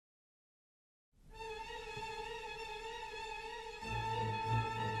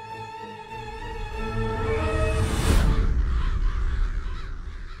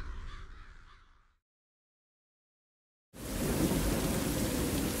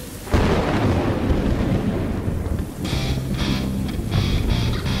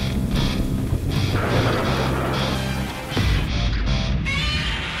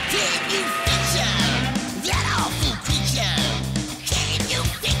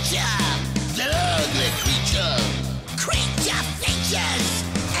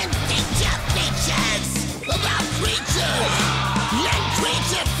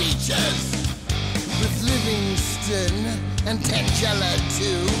Coachella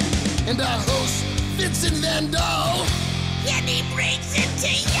too. And our host, Vincent Van Dahl, and he brings it to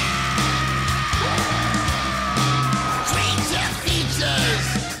ya! Creature features,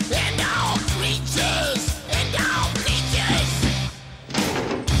 and all creatures, and all creatures.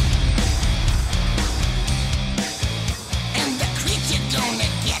 And the creature gonna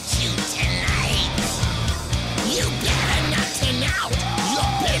get you tonight. You better not turn out your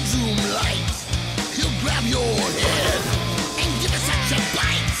bedroom light. He'll grab your head and give it such a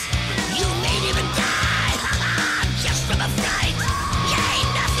bite. You may even die, just from a fright. You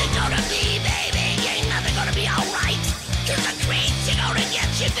ain't nothing gonna be, baby. You ain't nothing gonna be alright. 'Cause the creature gonna get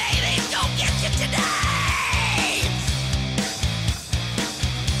you, baby. Don't get you tonight.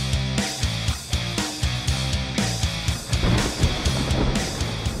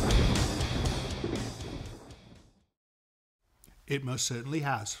 It most certainly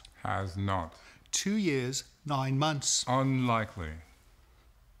has. Has not. 2 years, 9 months. Unlikely.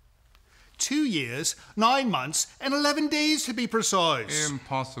 2 years, 9 months, and 11 days to be precise.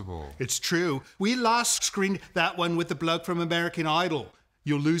 Impossible. It's true. We last screened that one with the bloke from American Idol.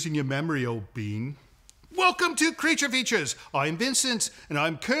 You're losing your memory, old bean. Welcome to Creature Features. I'm Vincent, and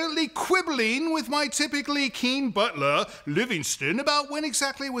I'm currently quibbling with my typically keen butler, Livingston, about when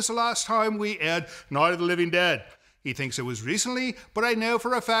exactly was the last time we aired Night of the Living Dead. He thinks it was recently, but I know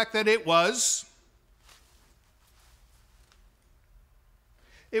for a fact that it was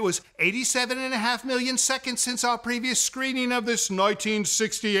 87.5 million seconds since our previous screening of this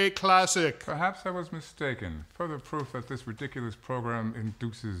 1968 classic. Perhaps I was mistaken. Further proof that this ridiculous program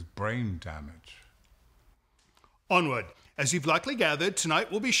induces brain damage. Onward. As you've likely gathered,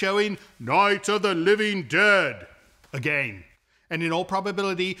 tonight we'll be showing Night of the Living Dead again. And in all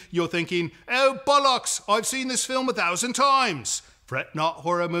probability, you're thinking, oh bollocks, I've seen this film 1,000 times. Fret not,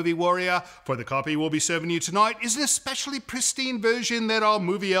 horror movie warrior, for the copy we'll be serving you tonight is an especially pristine version that our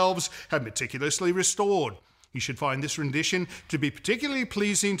movie elves have meticulously restored. You should find this rendition to be particularly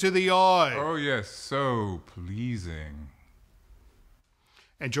pleasing to the eye. Oh yes, so pleasing.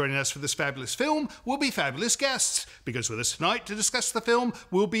 And joining us for this fabulous film will be fabulous guests, because with us tonight to discuss the film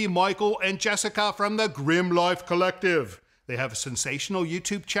will be Michael and Jessica from the Grimm Life Collective. They have a sensational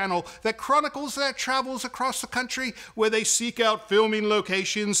YouTube channel that chronicles their travels across the country where they seek out filming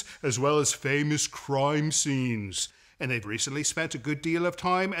locations as well as famous crime scenes. And they've recently spent a good deal of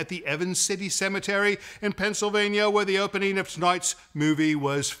time at the Evans City Cemetery in Pennsylvania where the opening of tonight's movie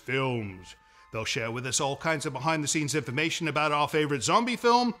was filmed. They'll share with us all kinds of behind-the-scenes information about our favorite zombie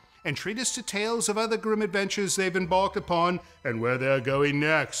film and treat us to tales of other grim adventures they've embarked upon and where they're going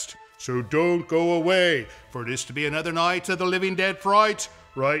next. So don't go away, for it is to be another Night of the Living Dead fright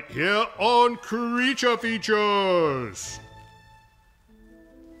right here on Creature Features.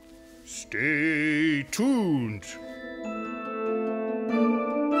 Stay tuned.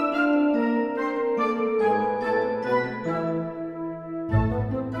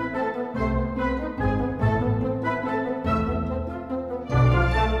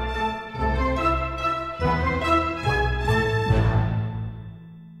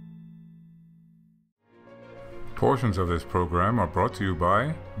 Portions of this program are brought to you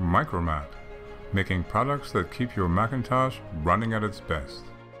by Micromat, making products that keep your Macintosh running at its best.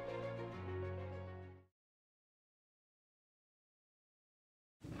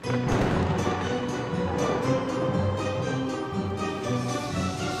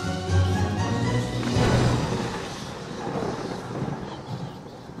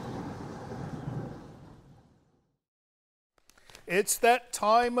 It's that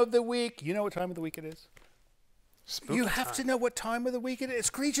time of the week. You know what time of the week it is? Spooky You have time. to know what time of the week it is. It's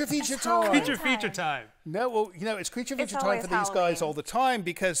Creature Feature time. Creature feature time. No, well, you know, it's Creature It's Feature time always for these guys Halloween. all the time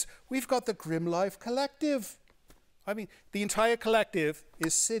because we've got the Grimm Life Collective. I mean, the entire collective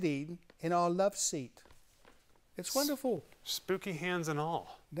is sitting in our love seat. It's wonderful. Spooky hands and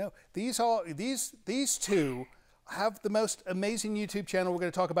all. No, these two have the most amazing YouTube channel. We're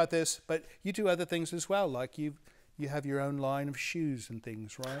going to talk about this, but you do other things as well, like you have your own line of shoes and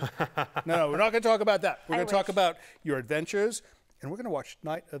things, right? No, we're not going to talk about that. We're going to talk about your adventures, and we're going to watch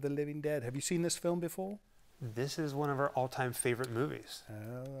Night of the Living Dead. Have you seen this film before? This is one of our all-time favorite movies.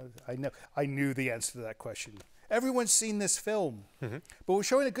 I know. I knew the answer to that question. Everyone's seen this film, but we're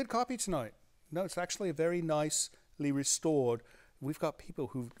showing a good copy tonight. No, it's actually a very nicely restored. We've got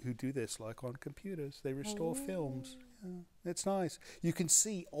people who do this, like on computers. They restore films. Yeah, it's nice. You can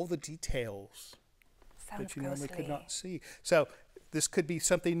see all the details that you normally could not see. So this could be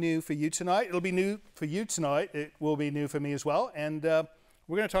something new for you tonight. It'll be new for you tonight. It will be new for me as well. And we're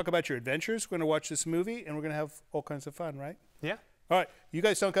going to talk about your adventures. We're going to watch this movie, and we're going to have all kinds of fun, right? Yeah. All right, you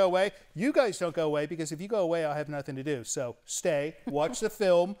guys don't go away. You guys don't go away, because if you go away, I'll have nothing to do. So stay, watch the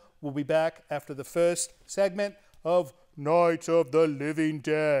film. We'll be back after the first segment of Night of the Living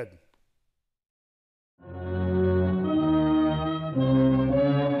Dead.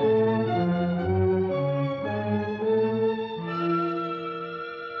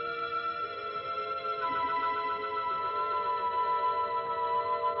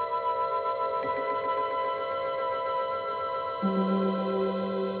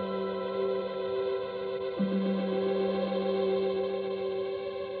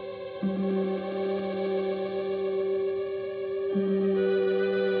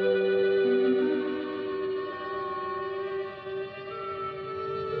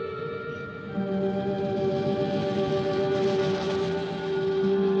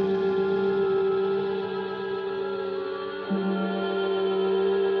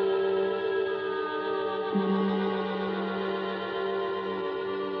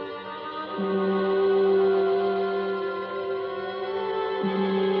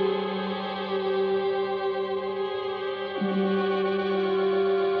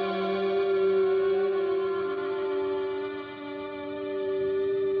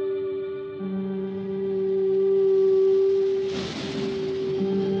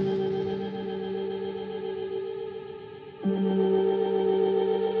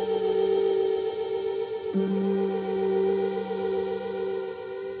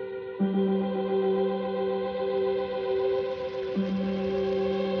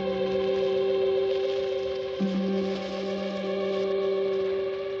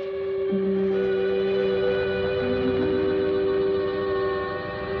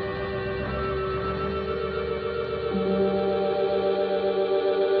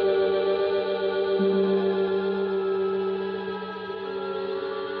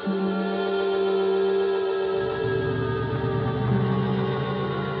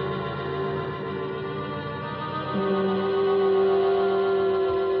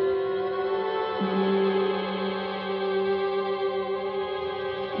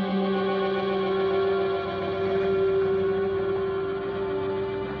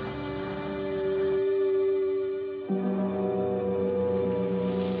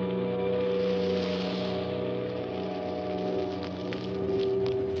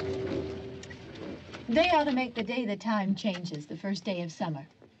 They ought to make the day the time changes, the first day of summer.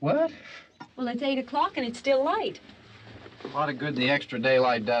 What? Well, it's 8 o'clock and it's still light. A lot of good the extra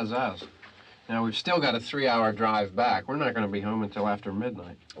daylight does us. Now, we've still got a 3-hour drive back. We're not going to be home until after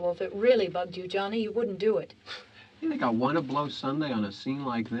midnight. Well, if it really bugged you, Johnny, you wouldn't do it. You think I want to blow Sunday on a scene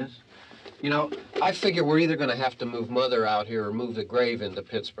like this? You know, I figure we're either going to have to move Mother out here or move the grave into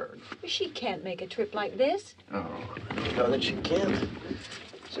Pittsburgh. She can't make a trip like this. Oh, I don't know that she can.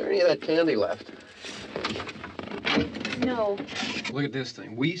 Is there any of that candy left? No. Look at this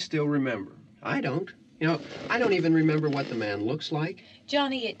thing. We still remember. I don't. You know, I don't even remember what the man looks like.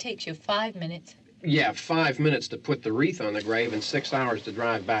 Johnny, it takes you 5 minutes. Yeah, 5 minutes to put the wreath on the grave and 6 hours to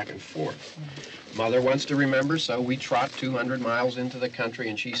drive back and forth. Mother wants to remember, so we trot 200 miles into the country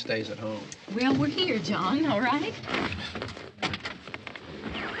and she stays at home. Well, we're here, John, all right? We're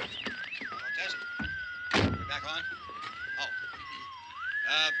back on?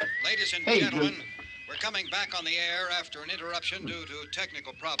 Oh. Ladies and gentlemen, we're coming back on the air after an interruption due to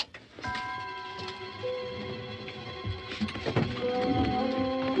technical problem.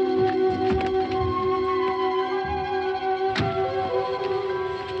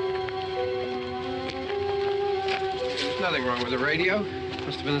 There's nothing wrong with the radio.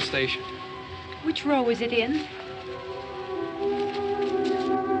 Must have been the station. Which row is it in?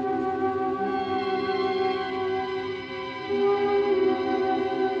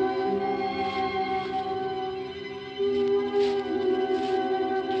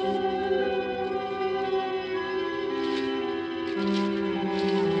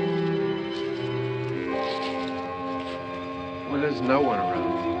 No one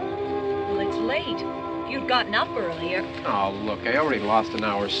around. Well, it's late. If you'd gotten up earlier. Oh, look, I already lost an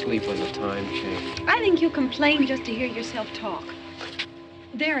hour's sleep when the time changed. I think you complain just to hear yourself talk.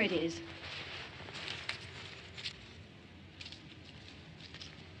 There it is.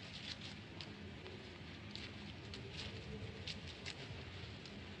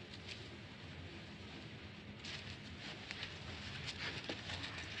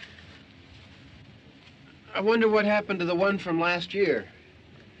 I wonder what happened to the one from last year.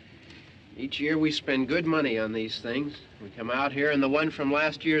 Each year we spend good money on these things. We come out here and the one from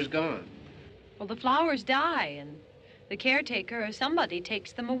last year's gone. Well, the flowers die, and the caretaker or somebody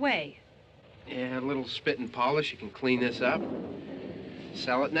takes them away. Yeah, a little spit and polish. You can clean this up.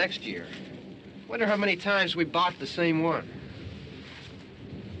 Sell it next year. Wonder how many times we bought the same one.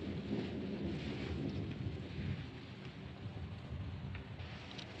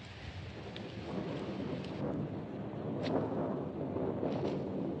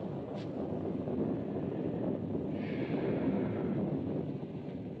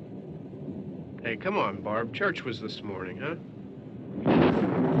 Hey, come on, Barb. Church was this morning, huh?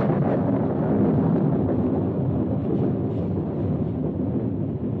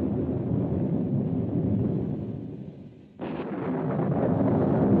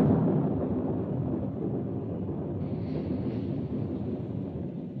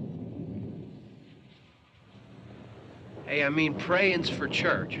 Hey, I mean, praying's for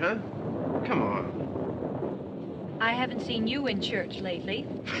church, huh? Come on. I haven't seen you in church lately.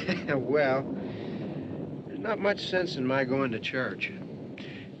 Well, there's not much sense in my going to church.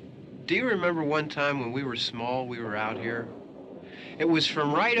 Do you remember one time when we were small, we were out here? It was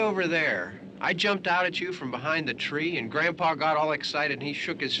from right over there. I jumped out at you from behind the tree, and Grandpa got all excited, and he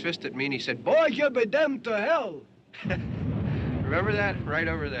shook his fist at me, and he said, "Boy, you'll be damned to hell." Remember that? Right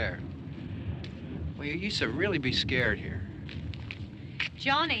over there. Well, you used to really be scared here.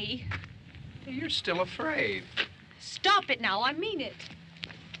 Johnny, You're still afraid. stop it now. I mean it.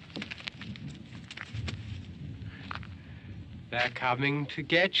 They're coming to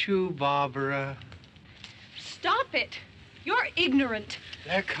get you, Barbara. Stop it. You're ignorant.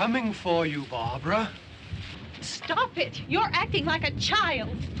 They're coming for you, Barbara. Stop it. You're acting like a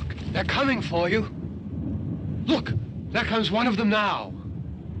child. They're coming for you. Look, there comes one of them now.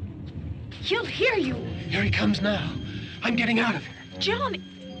 He'll hear you. Here he comes now. I'm getting out of here. Johnny.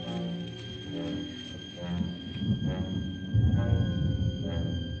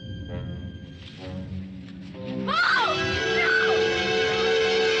 Oh, no!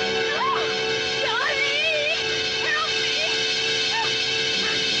 Johnny!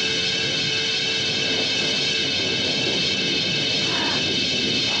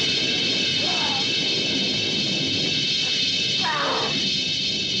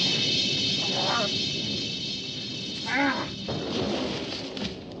 Help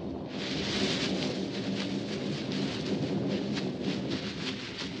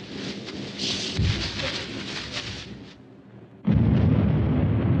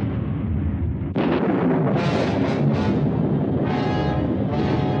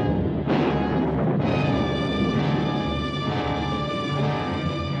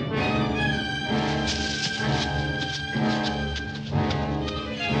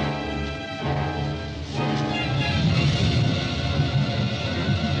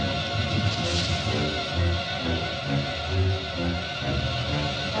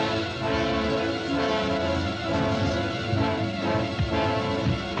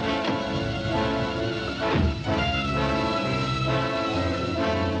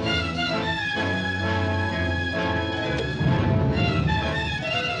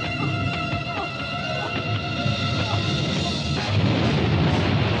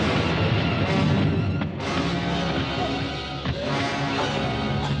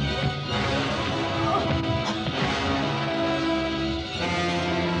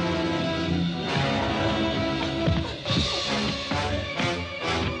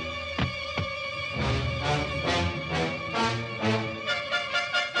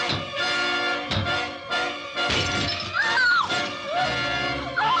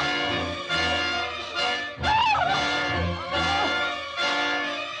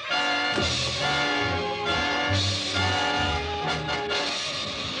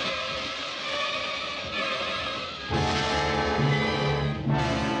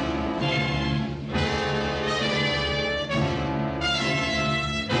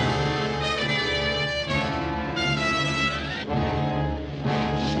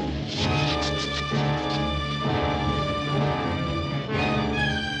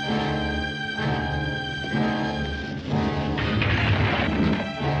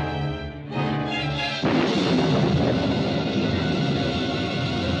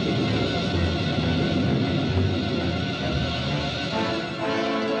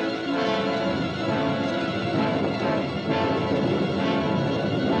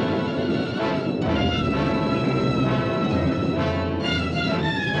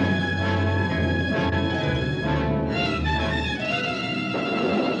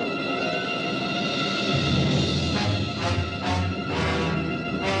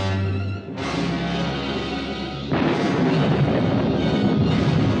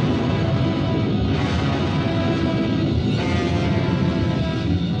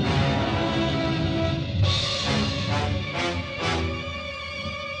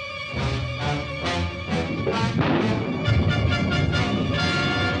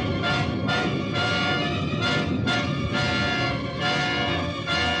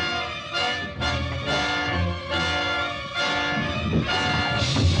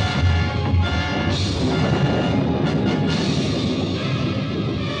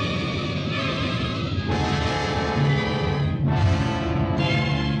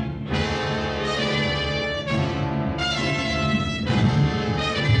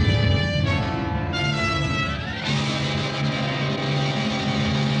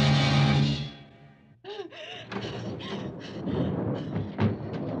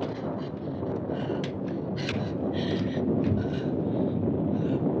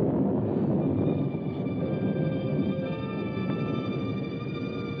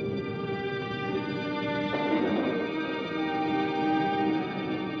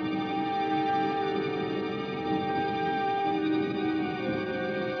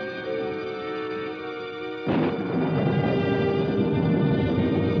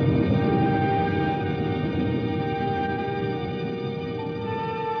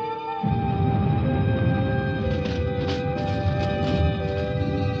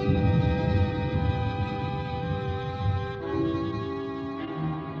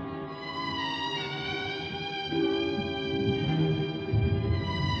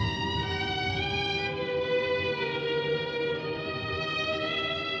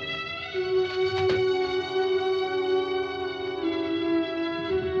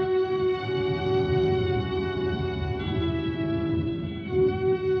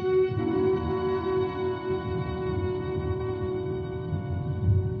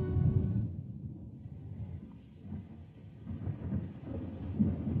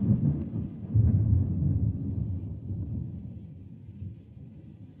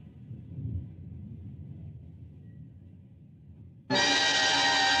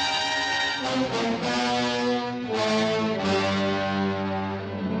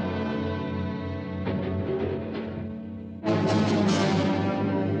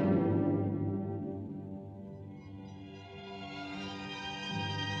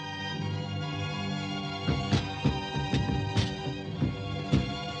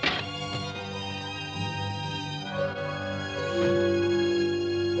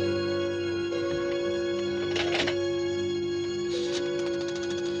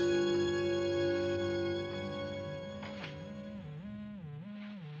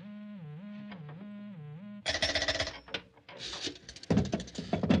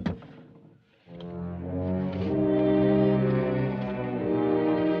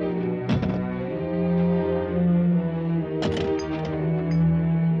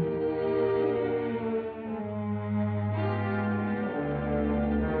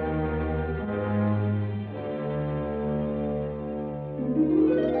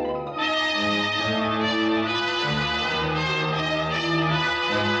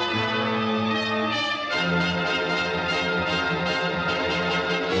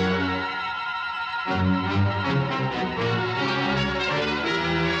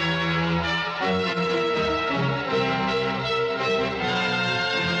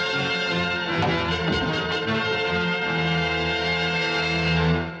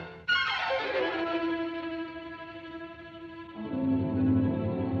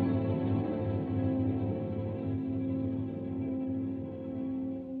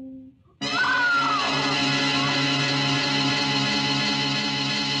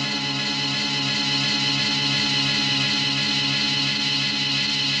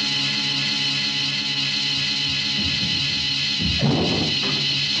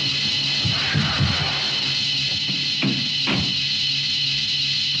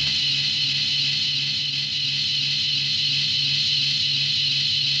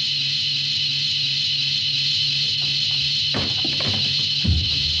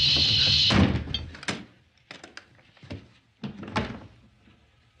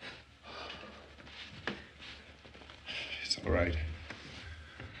All right.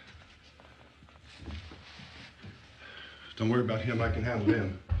 Don't worry about him. I can handle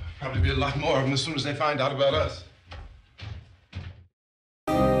him. Probably be a lot more of them as soon as they find out about us.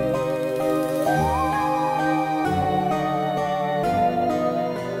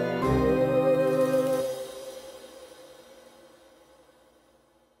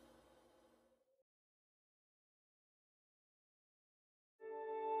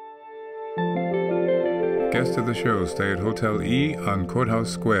 Guests of the show stay at Hotel E on Courthouse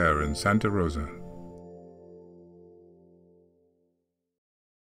Square in Santa Rosa.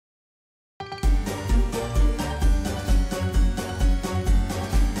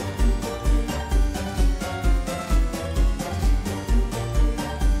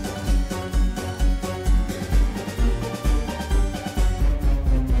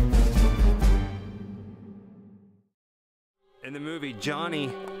 In the movie,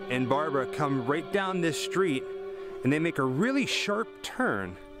 Johnny and Barbara come right down this street and they make a really sharp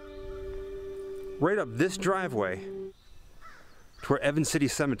turn right up this driveway to where Evans City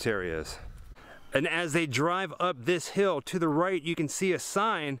Cemetery is. And as they drive up this hill to the right, you can see a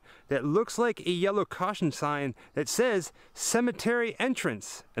sign that looks like a yellow caution sign that says cemetery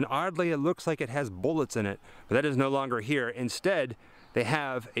entrance. And oddly, it looks like it has bullets in it, but that is no longer here. Instead, they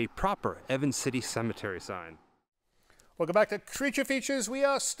have a proper Evans City Cemetery sign. Welcome back to Creature Features. We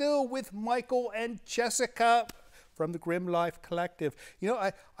are still with Michael and Jessica from the Grimm Life Collective. You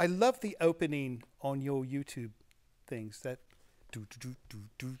know, I love the opening on your YouTube things. That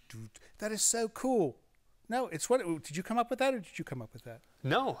that is so cool. No, it's what did you come up with that, or did you come up with that?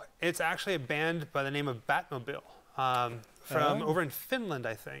 No, it's actually a band by the name of Batmobile from over in Finland,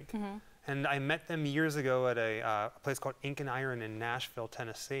 I think. Mm-hmm. And I met them years ago at a place called Ink and Iron in Nashville,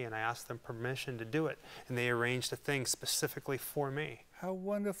 Tennessee, and I asked them permission to do it, and they arranged a thing specifically for me. How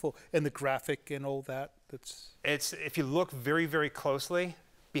wonderful. And the graphic and all that, It's, if you look very, very closely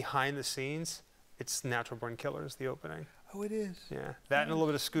behind the scenes, it's Natural Born Killers, the opening. Oh, it is? Yeah, that and a little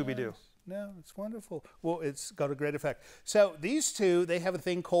bit of Scooby-Doo. Nice. No, it's wonderful. Well, it's got a great effect. So these two, they have a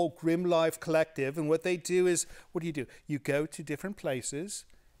thing called Grimm Life Collective, and what they do is, what do? You go to different places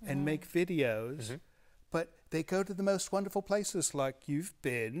and make videos, but they go to the most wonderful places, like you've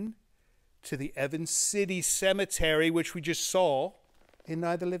been to the Evans City Cemetery, which we just saw in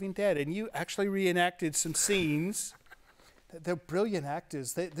Night of the Living Dead, and you actually reenacted some scenes. They're brilliant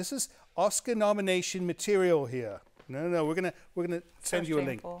actors. This is Oscar nomination material here. No, we're gonna send you a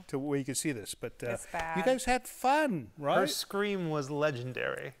link to where you can see this. But you guys had fun, right? Her scream was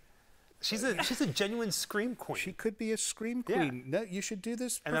legendary. She's a genuine scream queen. She could be a scream queen. Yeah. No, you should do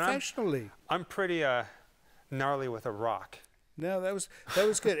this And professionally. I'm pretty gnarly with a rock. No, that was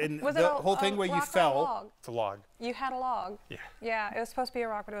good. And Was the it whole thing where you rock or a fell. log? It's a log. You had a log. Yeah. Yeah, it was supposed to be a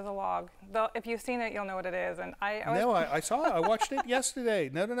rock, but it was a log. Though, if you've seen it, you'll know what it is. And I saw it. I watched it yesterday.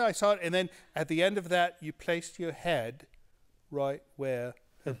 No, I saw it. And then at the end of that, you placed your head right where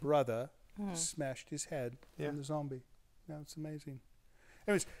her brother smashed his head on the zombie. No, it's amazing.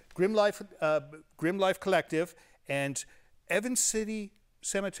 Anyways, Grimm Life Collective and Evans City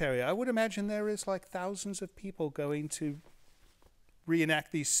Cemetery. I would imagine there is like thousands of people going to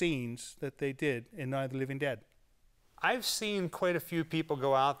reenact these scenes that they did in Night of the Living Dead. I've seen quite a few people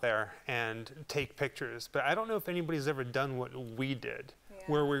go out there and take pictures, but I don't know if anybody's ever done what we did,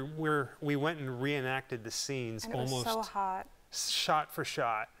 where we went and reenacted the scenes and it was almost so hot, shot for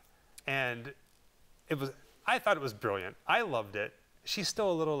shot, and I thought it was brilliant. I loved it. She's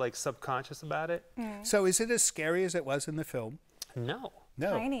still a little like subconscious about it. So is it as scary as it was in the film? No.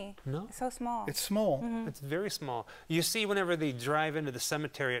 Tiny. No. It's so small. It's small. It's very small. You see whenever they drive into the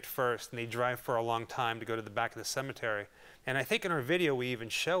cemetery at first, and they drive for a long time to go to the back of the cemetery, and I think in our video we even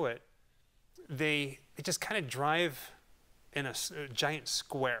show it, they just kind of drive in a giant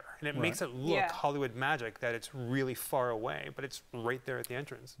square, and it makes it look Hollywood magic that it's really far away, but it's right there at the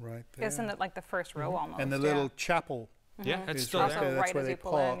entrance. Right there. Isn't it like the first row almost? And the little chapel. Yeah, it's still right there. there. That's Right where as they you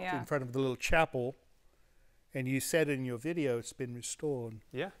pull parked in, in front of the little chapel. And you said in your video it's been restored.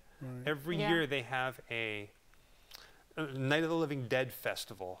 Yeah. Right. Every year they have a Night of the Living Dead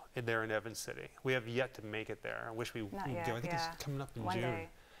festival there in Evans City. We have yet to make it there. I wish we would go. I think it's coming up in June. Day.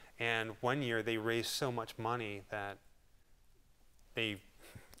 And one year they raised so much money that they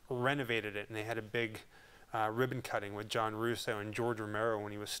renovated it, and they had a big ribbon cutting with John Russo and George Romero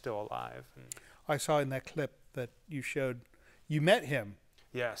when he was still alive. And I saw in that clip that you showed, you met him.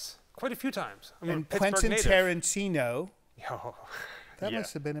 Yes, quite a few times. I mean, and Pittsburgh Quentin native. Tarantino. Oh, that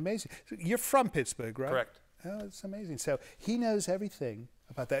must have been amazing. So you're from Pittsburgh, right? Correct. Oh, it's amazing. So he knows everything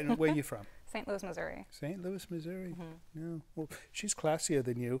about that. And where are you from? St. Louis, Missouri. St. Louis, Missouri. Yeah. Well, she's classier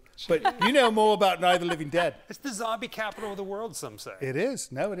than you, but you know more about Night of the Living Dead. It's the zombie capital of the world, some say. It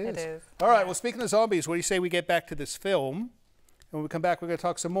is. No, it is. It is. All right. Well, speaking of zombies, what do you say we get back to this film? And when we come back, we're going to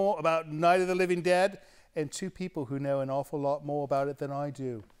talk some more about Night of the Living Dead and two people who know an awful lot more about it than I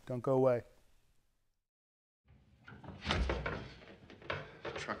do. Don't go away.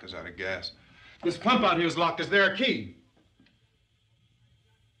 The truck is out of gas. This pump out here is locked. Is there a key?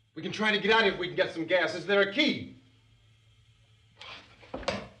 We can try to get out here if we can get some gas. Is there a key?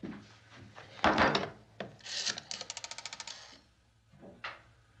 I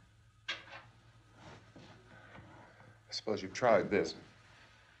suppose you've tried this.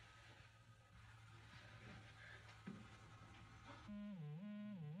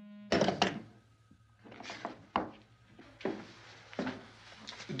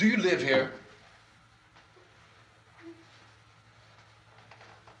 Do you live here?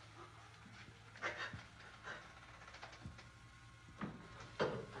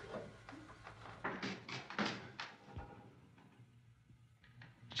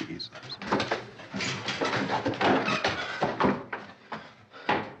 Jesus.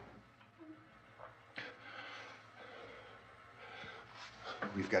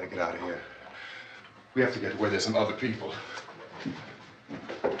 We've got to get out of here. We have to get where there's some other people.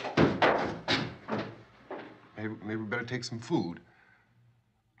 Maybe we better take some food.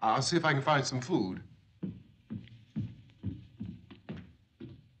 I'll see if I can find some food.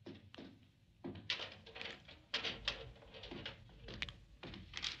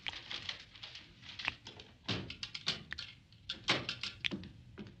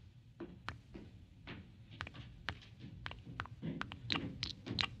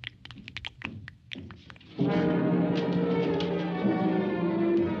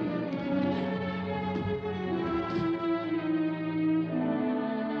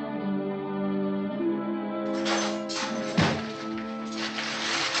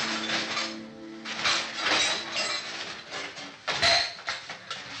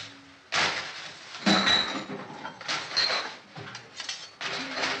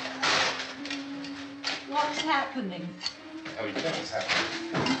 What's happening? Ellie, what's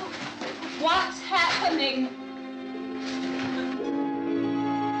happening? What's happening?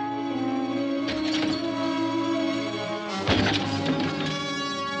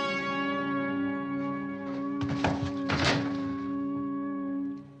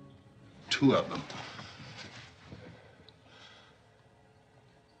 Two of them.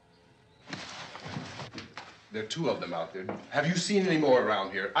 There are two of them out there. Have you seen any more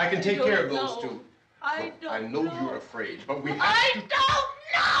around here? I can take care of those two. I don't I know know. you're afraid, but we have I to... don't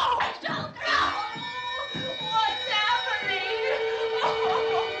know!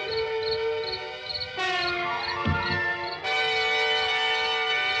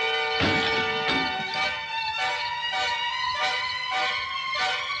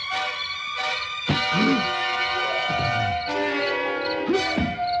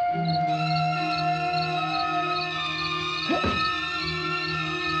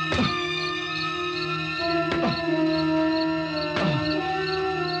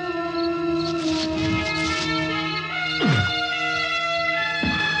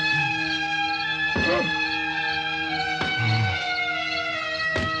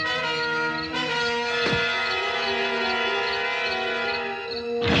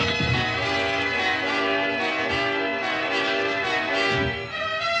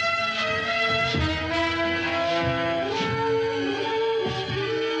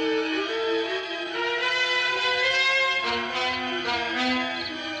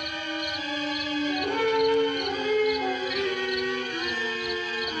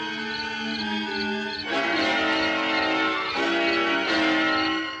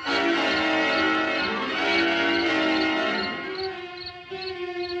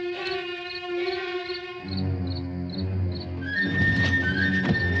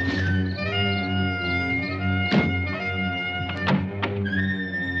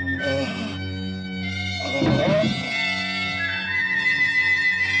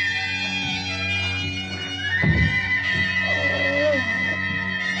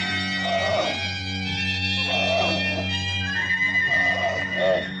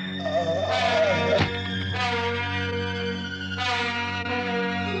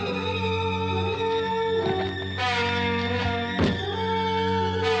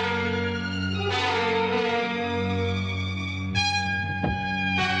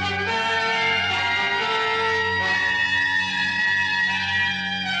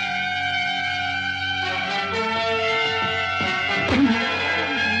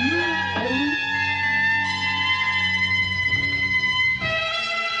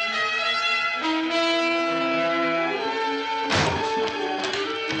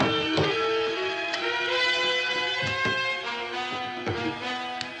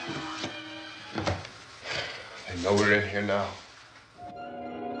 know we're in here now.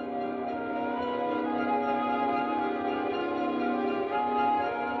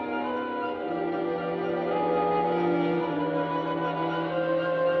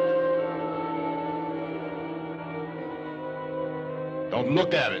 Don't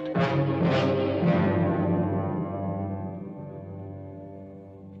look at it.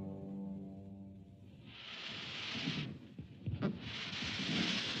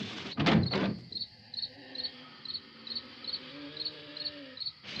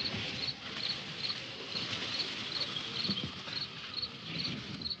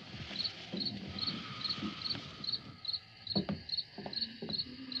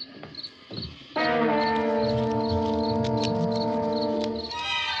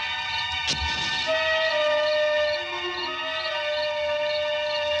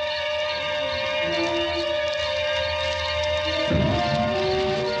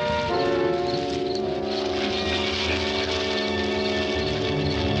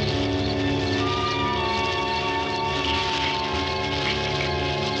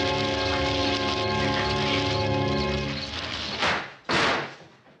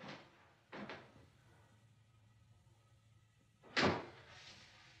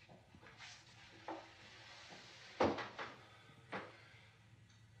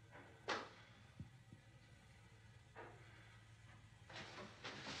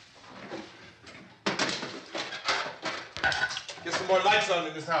 Get some more lights on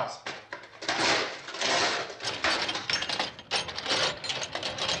in this house.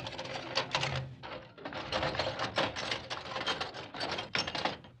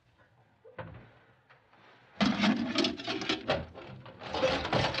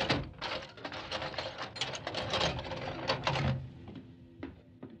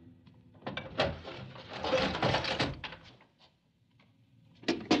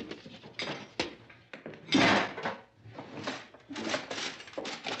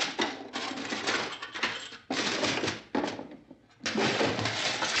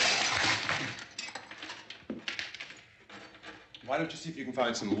 Why don't you see if you can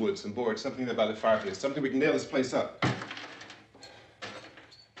find some wood, some board, something there by the fireplace, something we can nail this place up.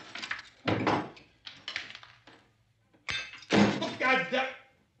 Oh, God damn!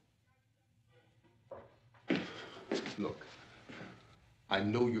 Look, I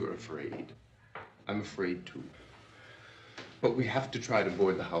know you're afraid. I'm afraid too. But we have to try to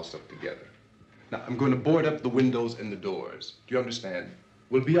board the house up together. Now, I'm going to board up the windows and the doors. Do you understand?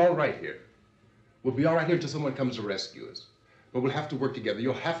 We'll be all right here. We'll be all right here until someone comes to rescue us. But we'll have to work together.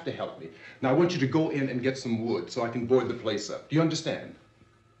 You'll have to help me. Now, I want you to go in and get some wood so I can board the place up. Do you understand?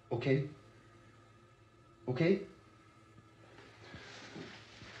 Okay? Okay?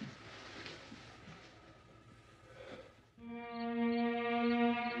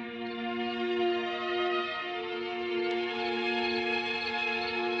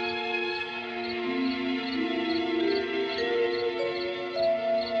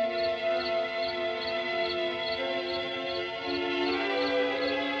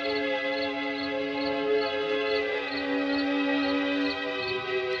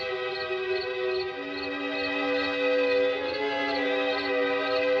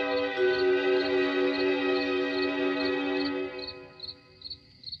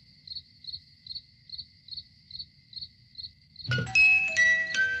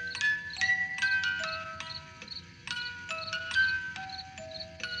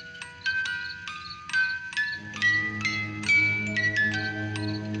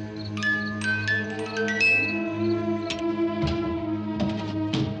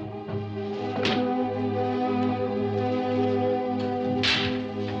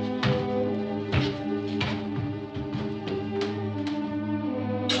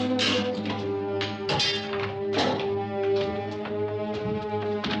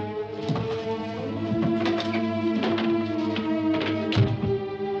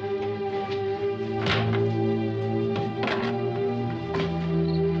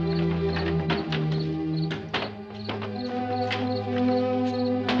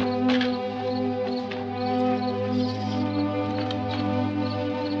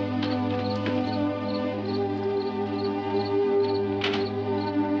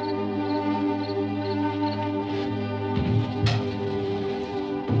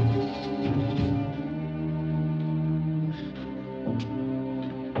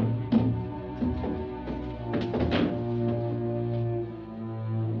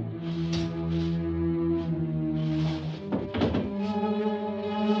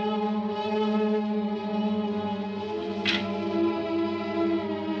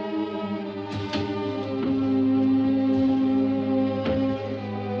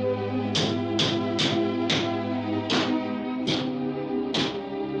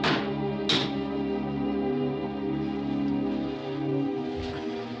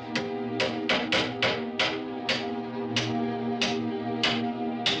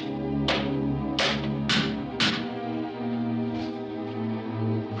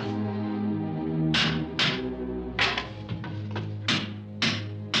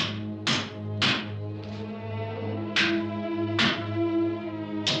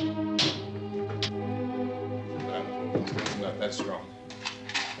 Not that strong.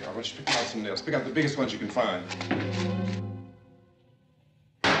 Here, I want you to pick out some nails. Pick out the biggest ones you can find.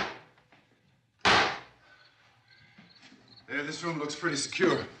 There, this room looks pretty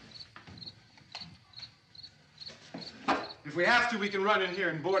secure. If we have to, we can run in here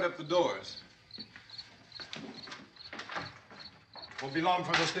and board up the doors. Won't be long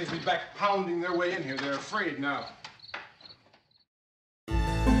for those things to be back pounding their way in here. They're afraid now.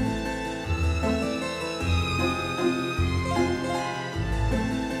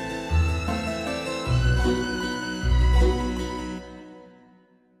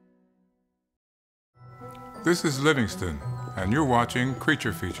 This is Livingston, and you're watching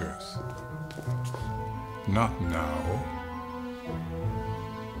Creature Features. Not now.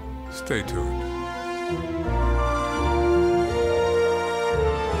 Stay tuned.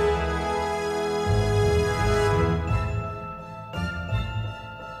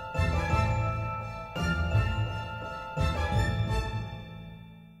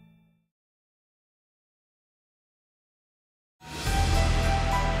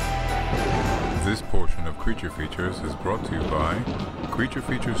 This portion of Creature Features is brought to you by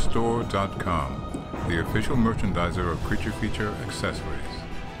CreatureFeatureStore.com, the official merchandiser of Creature Feature accessories.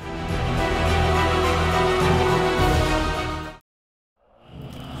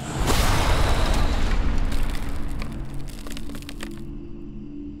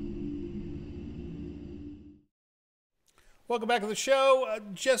 Welcome back to the show.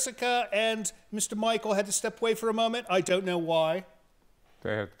 Jessica and Mr. Michael had to step away for a moment. I don't know why.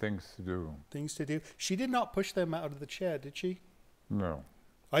 They had things to do. Things to do. She did not push them out of the chair, did she? No.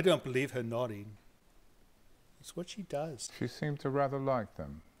 I don't believe her nodding. It's what she does. She seemed to rather like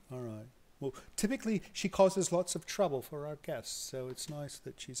them. All right. Well, typically she causes lots of trouble for our guests, so it's nice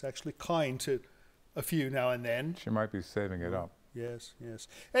that she's actually kind to a few now and then. She might be saving it up. Yes, yes.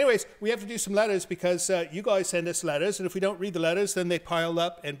 Anyways, we have to do some letters because you guys send us letters, and if we don't read the letters, then they pile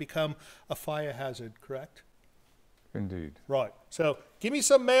up and become a fire hazard, correct? Indeed. Right. So, give me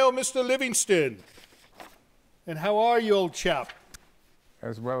some mail, Mr. Livingston. And how are you, old chap?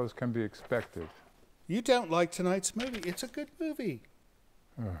 As well as can be expected. You don't like tonight's movie. It's a good movie.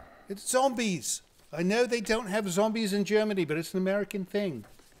 It's zombies. I know they don't have zombies in Germany, but it's an American thing.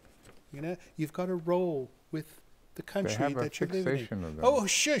 You know, you've got to roll with the country that you're living in. Oh,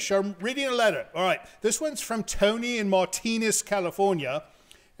 shush. I'm reading a letter. All right. This one's from Tony in Martinez, California.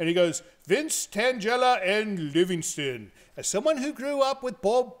 And he goes, Vince, Tangella, and Livingston. As someone who grew up with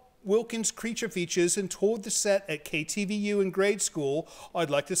Bob Wilkins' Creature Features and toured the set at KTVU in grade school, I'd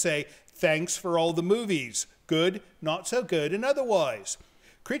like to say thanks for all the movies. Good, not so good, and otherwise.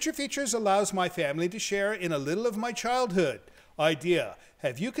 Creature Features allows my family to share in a little of my childhood. Idea.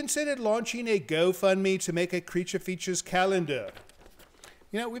 Have you considered launching a GoFundMe to make a Creature Features calendar?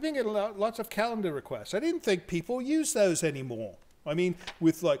 You know, we've been getting lots of calendar requests. I didn't think people use those anymore. I mean,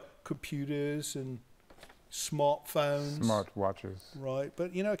 with like computers and smartphones. Smartwatches. Right.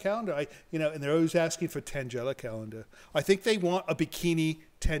 But, you know, a calendar, and they're always asking for Tangella calendar. I think they want a bikini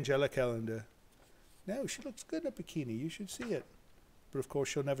Tangella calendar. No, she looks good in a bikini. You should see it. But, of course,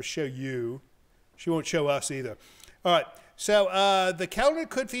 she'll never show you. She won't show us either. All right. So the calendar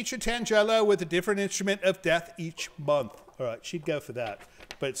could feature Tangella with a different instrument of death each month. All right. She'd go for that.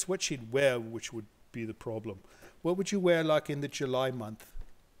 But it's what she'd wear which would be the problem. What would you wear like in the July month?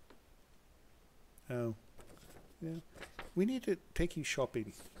 Oh, yeah. We need to take you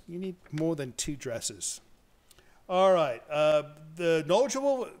shopping. You need more than 2 dresses. All right. The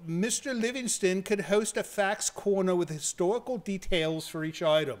knowledgeable Mr. Livingston could host a facts corner with historical details for each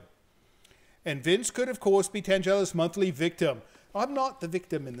item. And Vince could, of course, be Tangella's monthly victim. I'm not the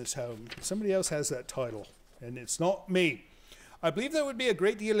victim in this home. Somebody else has that title, and it's not me. I believe there would be a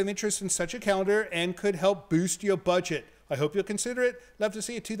great deal of interest in such a calendar and could help boost your budget. I hope you'll consider it. Love to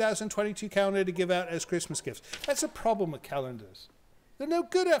see a 2022 calendar to give out as Christmas gifts. That's a problem with calendars. They're no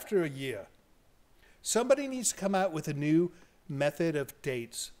good after a year. Somebody needs to come out with a new method of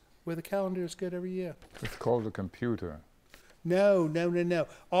dates where the calendar is good every year. It's called a computer. No.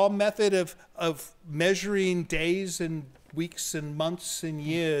 Our method of measuring days and weeks and months and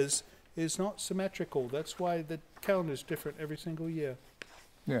years is not symmetrical. That's why the calendar is different every single year.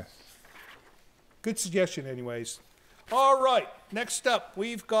 Yes. Good suggestion anyways. All right, next up,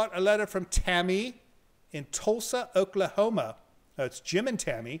 we've got a letter from Tammy in Tulsa, Oklahoma. It's Jim and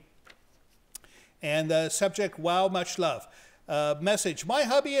Tammy. And the subject, wow, much love. Message, my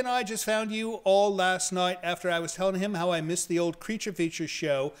hubby and I just found you all last night after I was telling him how I missed the old Creature Features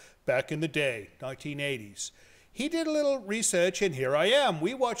show back in the day, 1980s. He did a little research, and here I am.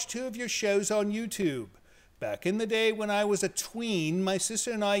 We watched 2 of your shows on YouTube. Back in the day when I was a tween, my sister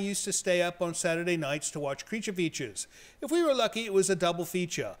and I used to stay up on Saturday nights to watch creature features. If we were lucky, it was a double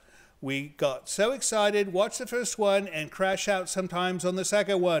feature. We got so excited, watched the first one, and crash out sometimes on the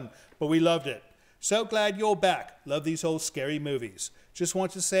second one, but we loved it. So glad you're back. Love these old scary movies. Just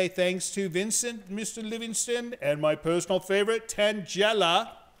want to say thanks to Vincent, Mr. Livingston, and my personal favorite, Tangela.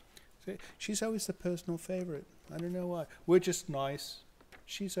 She's always the personal favorite. I don't know why. We're just nice.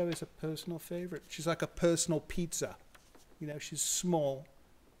 She's always a personal favorite. She's like a personal pizza. You know, she's small,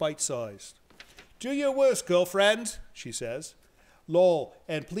 bite-sized. Do your worst, girlfriend, she says. Lol,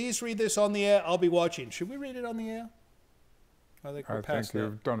 and please read this on the air. I'll be watching. Should we read it on the air? I think we're past that.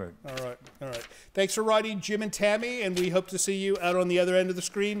 You've done it. All right, all right. Thanks for writing, Jim and Tammy, and we hope to see you out on the other end of the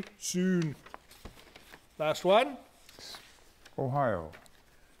screen soon. Last one? Ohio.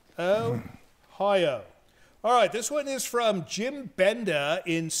 Ohio. All right, this one is from Jim Bender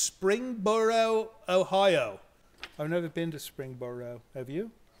in Springboro, Ohio. I've never been to Springboro. Have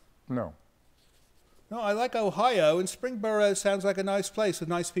you? No. No, I like Ohio, and Springboro sounds like a nice place with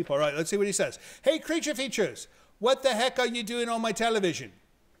nice people. All right, let's see what he says. Hey, Creature Features, what the heck are you doing on my television?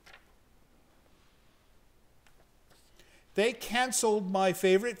 They canceled my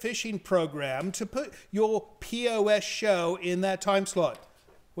favorite fishing program to put your POS show in that time slot.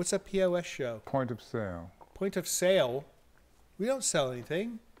 What's a POS show? Point of sale. Point of sale? We don't sell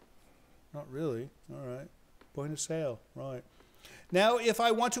anything. Not really. All right. Point of sale. Right. Now, if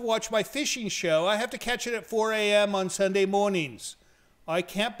I want to watch my fishing show, I have to catch it at 4 a.m. on Sunday mornings. I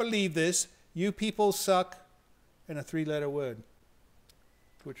can't believe this. You people suck. And a 3-letter word,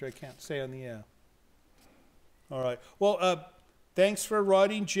 which I can't say on the air. All right. Well, thanks for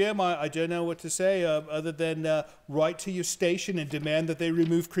writing, Jim. I don't know what to say other than write to your station and demand that they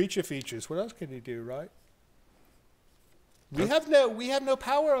remove creature features. What else can you do, right? We have no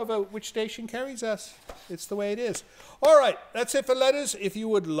power over which station carries us. It's the way it is. All right, that's it for letters. If you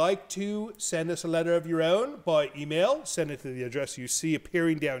would like to send us a letter of your own by email, send it to the address you see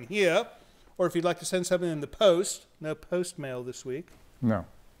appearing down here. Or if you'd like to send something in the post, no post mail this week. No.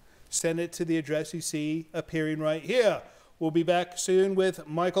 Send it to the address you see appearing right here. We'll be back soon with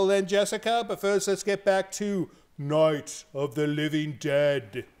Michael and Jessica, but first let's get back to Night of the Living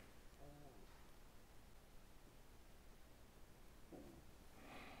Dead.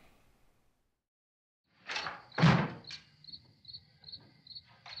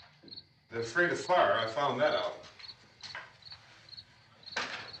 They're afraid of fire. I found that out.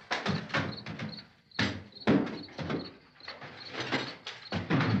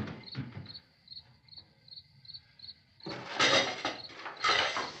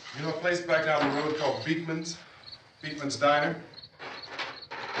 You know a place back down the road called Beekman's? Beekman's Diner?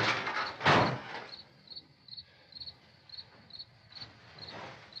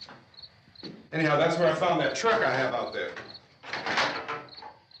 Anyhow, that's where I found that truck I have out there.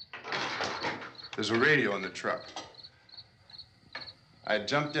 There's a radio in the truck. I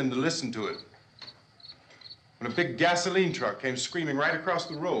jumped in to listen to it when a big gasoline truck came screaming right across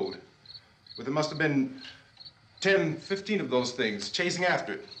the road with there must have been 10, 15 of those things chasing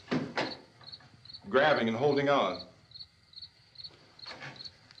after it, grabbing and holding on.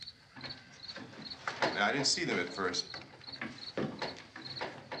 Now, I didn't see them at first.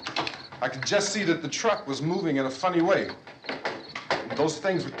 I could just see that the truck was moving in a funny way. Those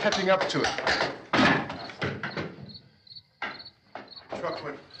things were catching up to it. The truck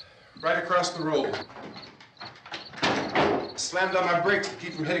went right across the road. I slammed on my brakes to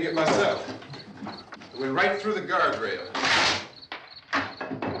keep from hitting it myself. It went right through the guardrail.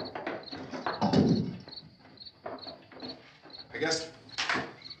 I guess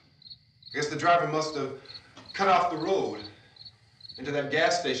the driver must have cut off the road into that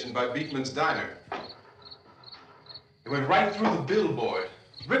gas station by Beekman's Diner. It went right through the billboard,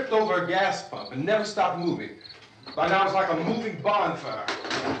 ripped over a gas pump, and never stopped moving. By now, it's like a moving bonfire.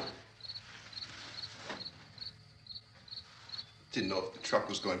 Didn't know if the truck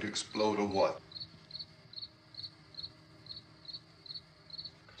was going to explode or what.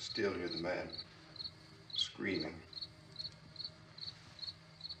 Could still hear the man screaming.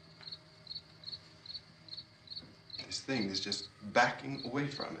 This thing is just backing away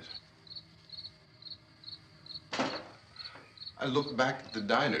from it. I looked back at the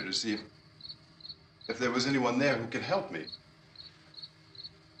diner to see if there was anyone there who could help me.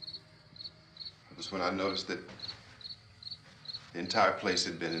 It was when I noticed that the entire place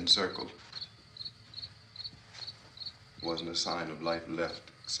had been encircled. There wasn't a sign of life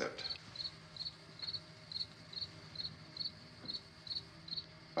left except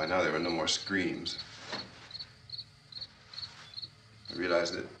by now there were no more screams. I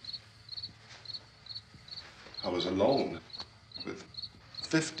realized that I was alone with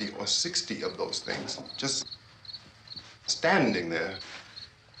 50 or 60 of those things, just standing there,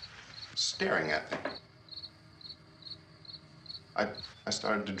 staring at me. I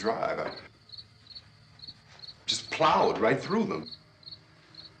started to drive. I just plowed right through them.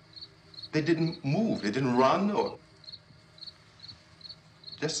 They didn't move. They didn't run or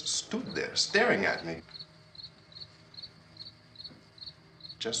just stood there staring at me.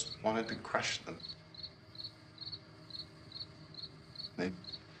 Just wanted to crush them. They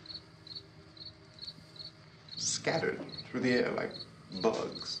scattered through the air like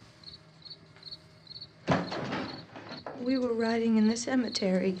bugs. We were riding in the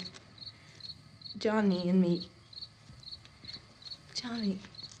cemetery, Johnny and me. Johnny.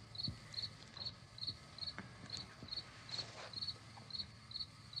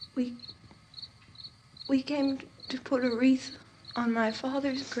 We came to put a wreath on my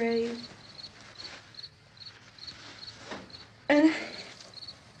father's grave. And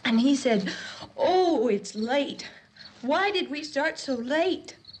he said, "Oh, it's late. Why did we start so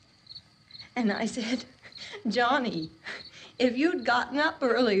late?" And I said, "Johnny, if you'd gotten up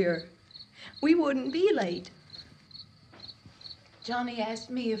earlier, we wouldn't be late." Johnny asked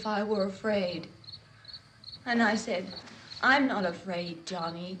me if I were afraid. And I said, "I'm not afraid,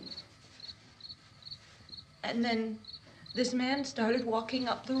 Johnny." And then this man started walking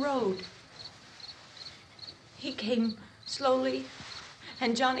up the road. He came slowly,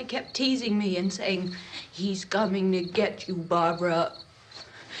 and Johnny kept teasing me and saying, "He's coming to get you, Barbara."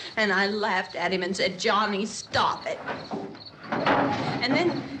 And I laughed at him and said, "Johnny, stop it." And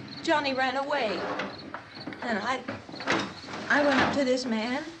then Johnny ran away. And I went up to this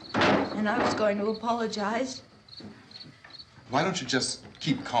man, and I was going to apologize. Why don't you just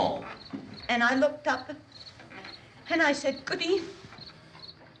keep calm? And I looked up, and I said, "Goody."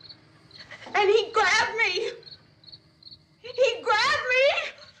 And he grabbed me. He grabbed me,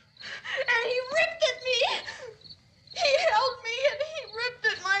 and he ripped at me. He held me, and he ripped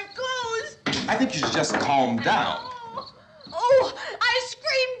at my clothes. I think you should just calm down. Oh, I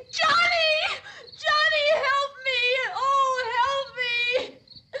screamed, "Johnny! Johnny, help me! Oh, help me!"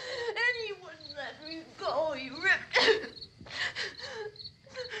 And he wouldn't let me go. He ripped.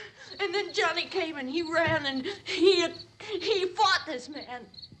 And then Johnny came and he ran and he fought this man.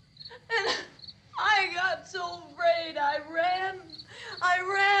 And I got so afraid. I ran.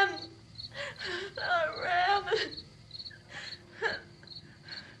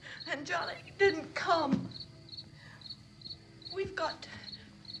 And Johnny didn't come. We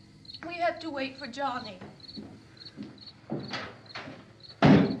have to wait for Johnny.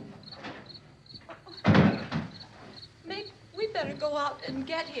 We better go out and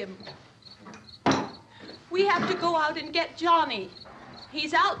get him. We have to go out and get Johnny.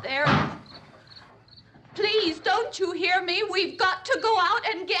 He's out there. Please, don't you hear me? We've got to go out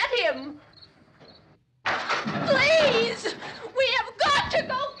and get him. Please! We have got to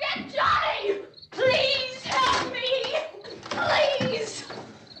go get Johnny! Please help me! Please!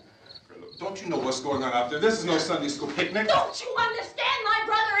 Don't you know what's going on out there? This is no Sunday school picnic. Don't you understand? My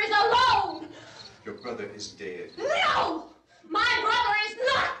brother is alone! Your brother is dead. No! My brother is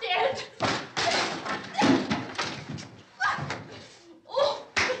not dead! Oh.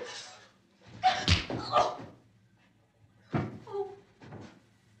 Oh.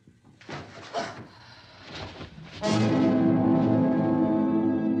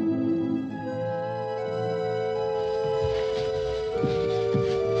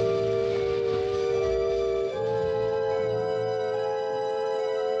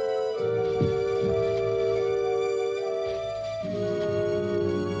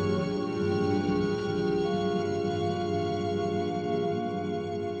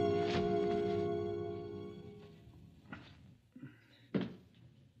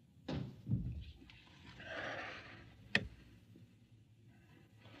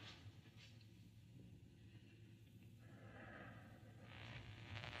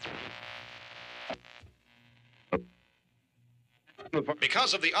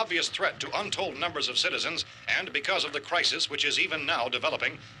 Because of the obvious threat to untold numbers of citizens, and because of the crisis which is even now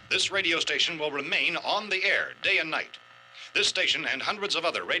developing, this radio station will remain on the air day and night. This station and hundreds of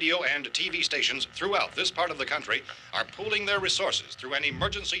other radio and TV stations throughout this part of the country are pooling their resources through an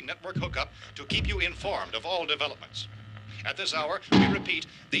emergency network hookup to keep you informed of all developments. At this hour, we repeat,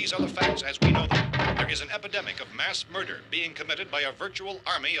 these are the facts as we know them. There is an epidemic of mass murder being committed by a virtual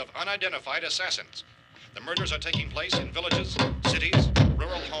army of unidentified assassins. The murders are taking place in villages, cities,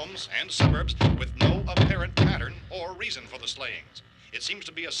 rural homes, and suburbs with no apparent pattern or reason for the slayings. It seems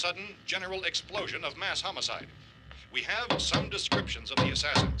to be a sudden, general explosion of mass homicide. We have some descriptions of the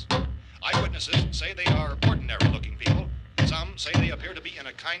assassins. Eyewitnesses say they are ordinary-looking people. Some say they appear to be in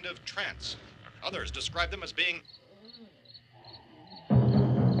a kind of trance. Others describe them as being...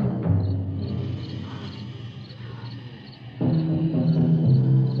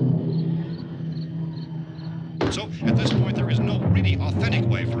 So, at this point, there is no really authentic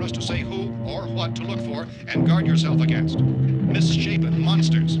way for us to say who or what to look for and guard yourself against. Misshapen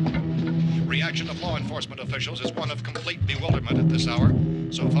monsters. Reaction of law enforcement officials is one of complete bewilderment at this hour.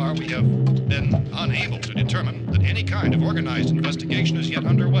 So far, we have been unable to determine that any kind of organized investigation is yet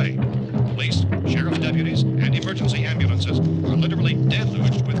underway. Police, sheriff's deputies, and emergency ambulances are literally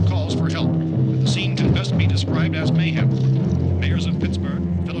deluged with calls for help. The scene can best be described as mayhem. Mayors of Pittsburgh,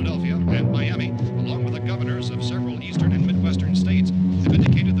 Philadelphia, and Miami, along with the governors of several eastern and midwestern states, have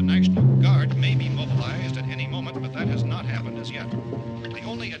indicated the National Guard may be mobilized at any moment, but that has not happened as yet. The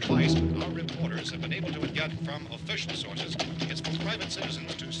only advice our reporters have been able to get from official sources is for private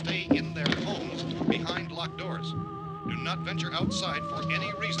citizens to stay in their homes behind locked doors. Do not venture outside for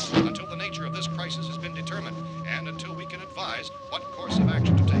any reason until the nature of this crisis has been determined and until we can advise what course of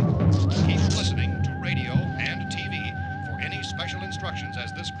action to take. Keep listening to radio and TV for any special instructions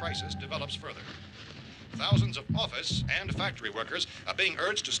as this crisis develops further. Thousands of office and factory workers are being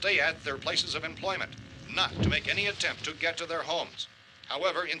urged to stay at their places of employment, not to make any attempt to get to their homes.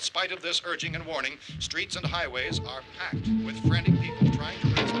 However, in spite of this urging and warning, streets and highways are packed with frantic people trying to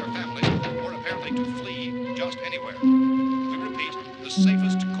reach their families or apparently to flee just anywhere. We repeat, the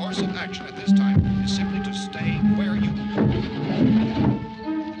safest course of action at this time is simply to stay where you are.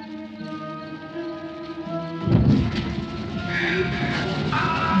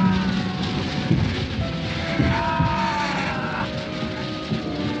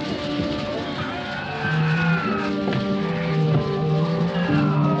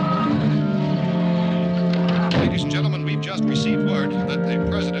 Just received word that the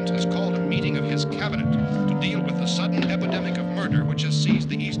president has called a meeting of his cabinet to deal with the sudden epidemic of murder which has seized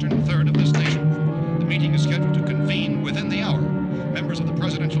the eastern third of this nation. The meeting is scheduled to convene within the hour. Members of the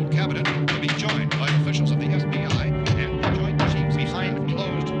presidential cabinet will be joined by officials of the FBI and the Joint Chiefs behind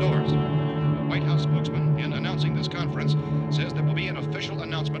closed doors. The White House spokesman, in announcing this conference, says there will be an official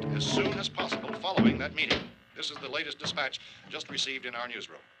announcement as soon as possible following that meeting. This is the latest dispatch just received in our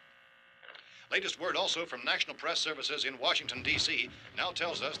newsroom. Latest word also from National Press Services in Washington, D.C. now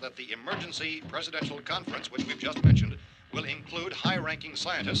tells us that the emergency presidential conference, which we've just mentioned, will include high-ranking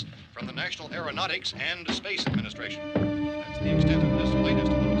scientists from the National Aeronautics and Space Administration. That's the extent of this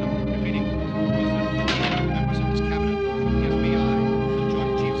latest bulletin. Repeating, members of his cabinet, the FBI, the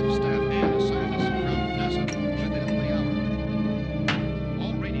Joint Chiefs of Staff, and scientists from NASA within the hour.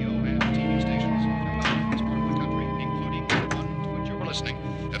 All radio and TV stations throughout this part of the country, including the one to which you're listening,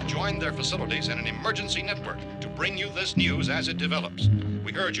 have joined their facilities in an emergency network to bring you this news as it develops.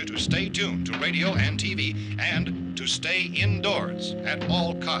 We urge you to stay tuned to radio and TV and to stay indoors at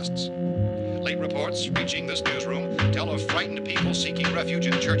all costs. Late reports reaching this newsroom tell of frightened people seeking refuge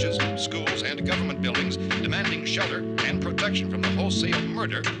in churches, schools, and government buildings, demanding shelter and protection from the wholesale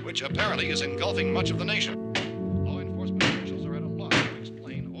murder which apparently is engulfing much of the nation. Law enforcement officials are at a loss to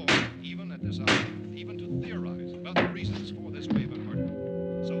explain or, even at this hour, even to theorize about the reasons for this wave of murder.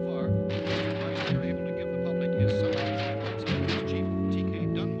 So far, the advice we are able to give the public is summarized by Police Chief T.K.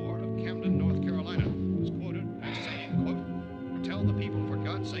 Dunmore of Camden, North Carolina, who is quoted as saying, quote, "Tell the people, for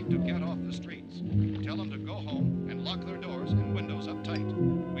God's sake, to get off the streets. Tell them to go home and lock their doors and windows up tight.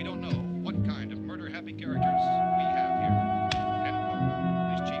 We don't know what kind of murder-happy characters we have here." End quote.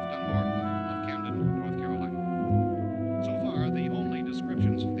 Police Chief Dunmore of Camden, North Carolina. So far, the only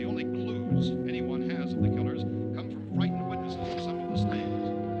descriptions, the only clues anyone has of the killers come from frightened witnesses of some of the slayings.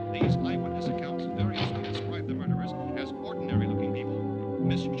 These eyewitness accounts variously describe the murderers as ordinary-looking people,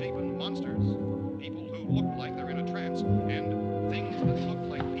 misshapen monsters, people who look like they're in a trance, and things that look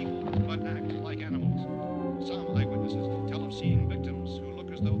like people but act like animals. Some eyewitnesses tell of seeing victims who look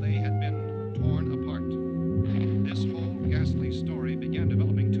as though they had been torn apart. This whole ghastly story began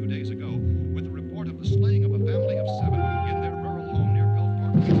developing 2 days ago with the report of the slaying of a family of 7 in their rural home near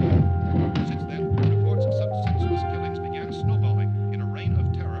Gulfport, Louisiana. Since then, reports of such senseless killings began snowballing in a reign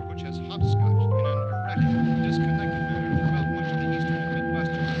of terror which has hopscotched in an erratic, disconnected manner throughout much of the eastern and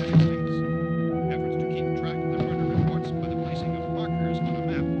midwestern United States. Efforts to keep track of the murder reports by the placing of markers on a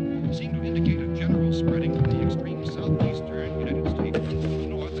map seem to indicate a general spreading of the extreme southeastern United States from the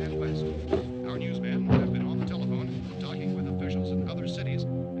north and west. Our newsmen have been on the telephone talking with officials in other cities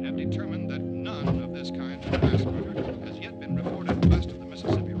and have determined that none of this kind of mass murder has yet been reported west of the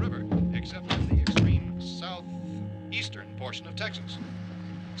Mississippi River, except in the extreme southeastern portion of Texas.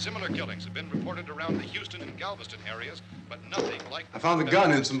 Similar killings have been reported around the Houston and Galveston areas, but nothing like... I found the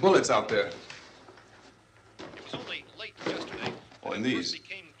gun and some bullets out there. It was only late yesterday Oh, that and it these. first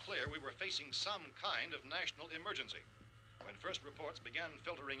became clear we were facing some kind of national emergency. When first reports began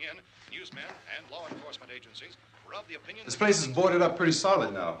filtering in, newsmen and law enforcement agencies were of the opinion This that place is boarded up pretty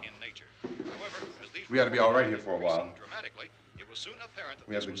solid now. in nature. However, as these We ought to be all right here for a while. dramatically, it was soon apparent that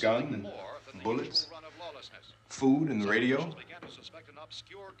We have this the was gun something and more than the bullets, usual run of lawlessness. food and the radio. Officials began to suspect an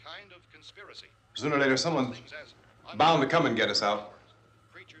obscure kind of conspiracy. Sooner or later, someone's Things as bound to come and get us out.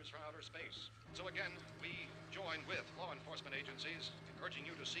 creatures from outer space. So again, we join with law enforcement agencies, urging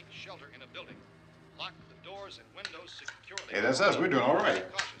you to seek shelter in a building. Lock the doors and windows securely. Hey, that's us. We're doing all right.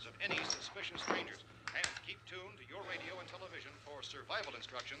 Cautious of any suspicious strangers. And keep tuned to your radio and television for survival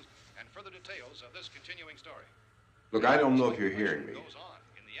instructions and further details of this continuing story. Look, I don't know if you're hearing me, Goes on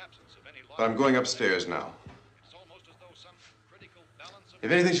in the absence of any law. but I'm going upstairs now. It's almost as though some critical balance of If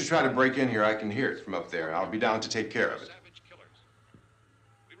anything should try to break in here, I can hear it from up there. I'll be down to take care of it. savage killers.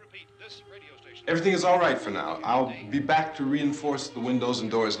 We repeat, this radio station. Everything is all right for now. I'll be back to reinforce the windows and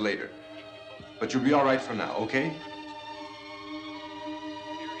doors later. But you'll be all right for now, okay?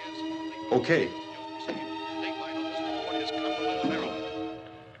 Okay.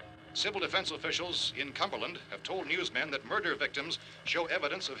 Civil defense officials in Cumberland have told newsmen that murder victims show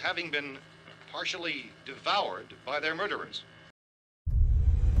evidence of having been partially devoured by their murderers.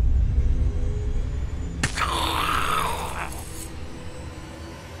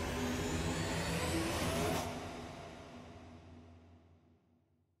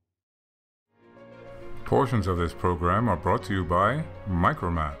 Portions of this program are brought to you by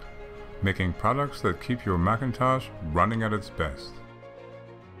Micromat, making products that keep your Macintosh running at its best.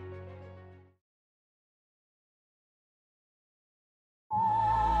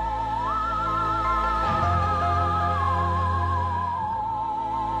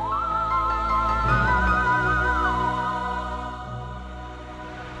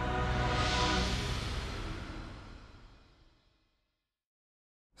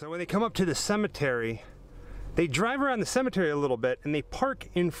 So when they come up to the cemetery, they drive around the cemetery a little bit and they park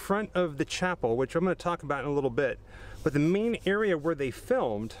in front of the chapel, which I'm going to talk about in a little bit. But the main area where they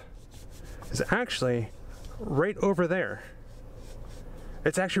filmed is actually right over there.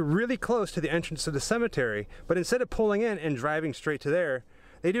 It's actually really close to the entrance to the cemetery, but instead of pulling in and driving straight to there,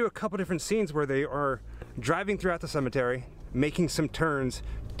 they do a couple different scenes where they are driving throughout the cemetery, making some turns,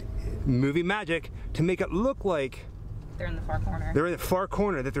 movie magic, to make it look like They're in the far corner. they're in the far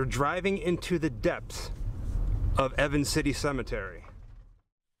corner, that they're driving into the depths of Evans City Cemetery.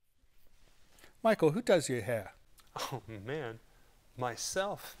 Michael, who does your hair? Oh man,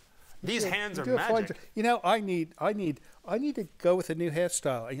 myself. These You hands are do a fine magic. job. You know, I need to go with a new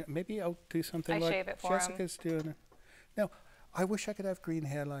hairstyle. Maybe I'll do something I like shave it for him. Jessica's doing it. No, I wish I could have green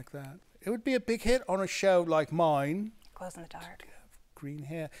hair like that. It would be a big hit on a show like mine. Glows in the dark. Green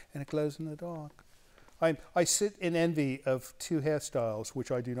hair and it glows in the dark. I sit in envy of two hairstyles, which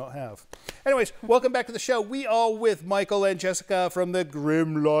I do not have. Anyways, welcome back to the show. We are with Michael and Jessica from the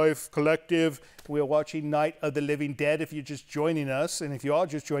Grimm Life Collective. We are watching Night of the Living Dead if you're just joining us. And if you are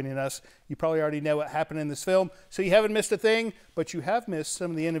just joining us, you probably already know what happened in this film. So you haven't missed a thing, but you have missed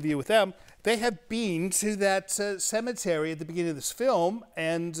some of the interview with them. They have been to that cemetery at the beginning of this film,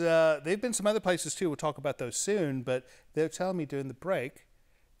 and they've been some other places too. We'll talk about those soon, but they're telling me during the break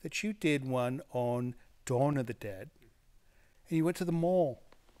that you did one on Dawn of the Dead, and you went to the mall.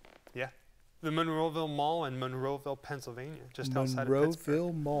 Yeah. The Monroeville Mall in Monroeville, Pennsylvania, just outside of Pittsburgh.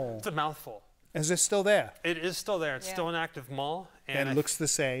 Monroeville Mall. It's a mouthful. Is it still there? It is still there. It's still an active mall. And it looks the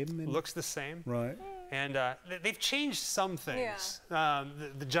same? Looks the same. Right. And they've changed some things.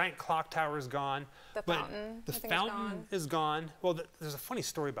 The giant clock tower is gone. The but fountain, The I think, fountain is gone. Well, there's a funny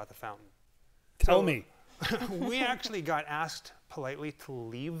story about the fountain. Tell me. We actually got asked politely to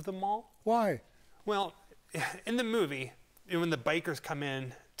leave the mall. Why? Well, in the movie, when the bikers come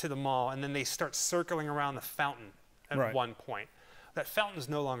in to the mall and then they start circling around the fountain at one point, that fountain's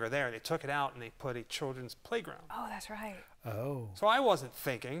no longer there. They took it out and they put a children's playground. Oh, that's right. Oh. So I wasn't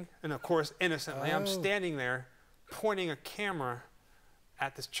thinking, and of course, innocently, I'm standing there pointing a camera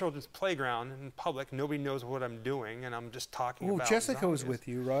at this children's playground in public. Nobody knows what I'm doing, and I'm just talking about Jessica was zombies. with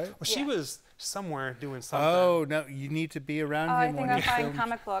you, right? Well, she was somewhere doing something. Oh, no, you need to be around Oh, I him think when I you was buying film.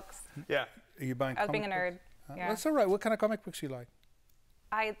 comic books. Yeah. Are you buying I was being a comic nerd. books? Yeah. That's all right. What kind of comic books you like?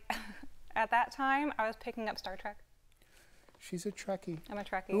 At that time, I was picking up Star Trek. She's a Trekkie. I'm a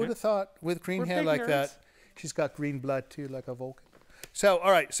Trekkie. Who would have thought with green We're hair big like nerds. that, she's got green blood too, like a Vulcan. So, all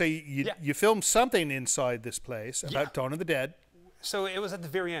right, so you filmed something inside this place about Dawn of the Dead. So it was at the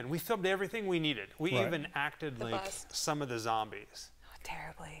very end. We filmed everything we needed. We Right. even acted like bus. some of the zombies.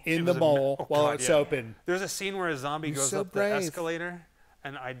 terribly. in the mall while God, it's yeah. open. There's a scene where a zombie You're goes so up brave. the escalator,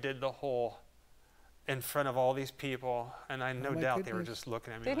 and I did the whole in front of all these people, and I no my doubt they were goodness. just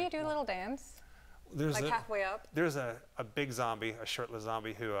looking at me. Didn't like, you do a little dance? There's Like a, halfway up? There's a big zombie, a shirtless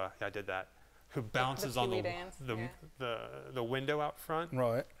zombie who, yeah, I did that, who bounces on Pee-wee dance, the window out front.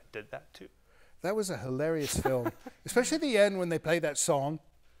 Right. I did that too. That was a hilarious film, especially the end when they play that song.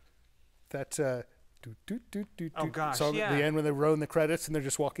 That Oh, gosh, song yeah. at the end when they're rolling the credits and they're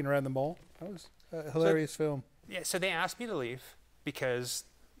just walking around the mall. That was a hilarious film. Yeah, so they asked me to leave because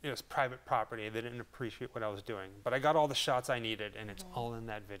it was private property. They didn't appreciate what I was doing. But I got all the shots I needed, and it's all in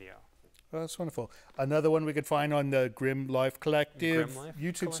that video. Well, that's wonderful. Another one we could find on the Grimm Life Collective Grimm Life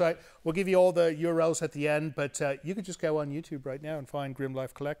YouTube Collective. site. We'll give you all the URLs at the end, but you could just go on YouTube right now and find Grimm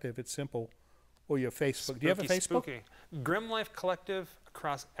Life Collective. It's simple. Or your Facebook. Do you have a Facebook? Spooky. Grimm Life Collective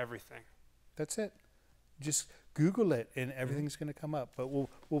across everything. That's it. Just Google it, and everything's going to come up. But we'll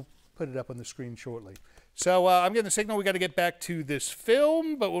put it up on the screen shortly. So I'm getting the signal. We got to get back to this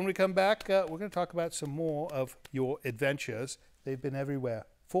film. But when we come back, we're going to talk about some more of your adventures. They've been everywhere.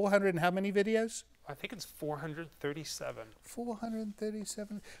 400 and how many videos? I think it's 437.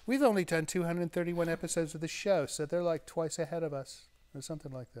 437. We've only done 231 episodes of the show, so they're like twice ahead of us. Or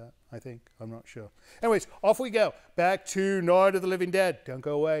something like that, I think. I'm not sure. Anyways, off we go. Back to Night of the Living Dead. Don't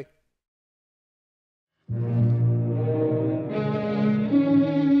go away.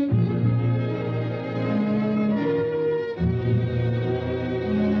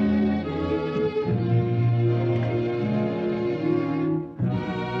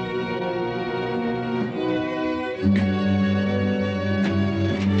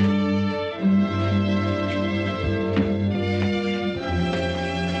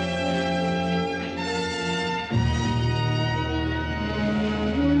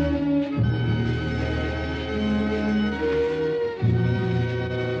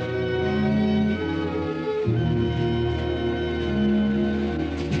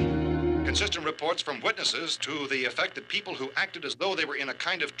 Consistent reports from witnesses to the effect that people who acted as though they were in a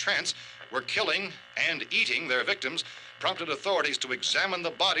kind of trance were killing and eating their victims prompted authorities to examine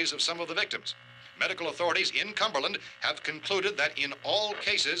the bodies of some of the victims. Medical authorities in Cumberland have concluded that in all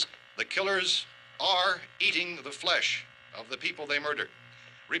cases, the killers are eating the flesh of the people they murdered.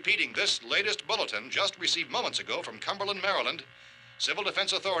 Repeating this latest bulletin just received moments ago from Cumberland, Maryland, civil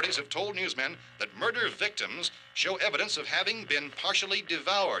defense authorities have told newsmen that murder victims show evidence of having been partially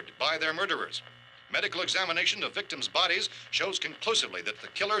devoured by their murderers. Medical examination of victims' bodies shows conclusively that the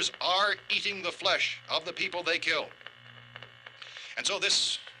killers are eating the flesh of the people they kill. And so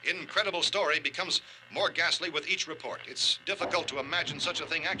this incredible story becomes more ghastly with each report. It's difficult to imagine such a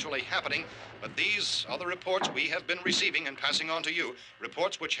thing actually happening, but these are the reports we have been receiving and passing on to you,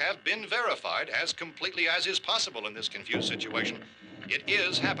 reports which have been verified as completely as is possible in this confused situation. It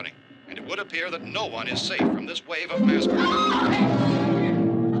is happening, and it would appear that no one is safe from this wave of mass murder.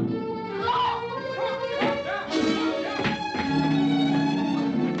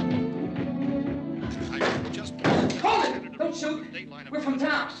 Don't shoot. We're from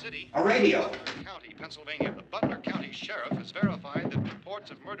town. A radio. County, Pennsylvania. The Butler County Sheriff has verified that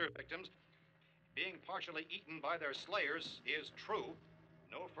reports of murder victims being partially eaten by their slayers is true.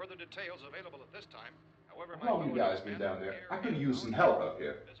 No further details available at this time. However, How long have you guys been down there? I could use some help up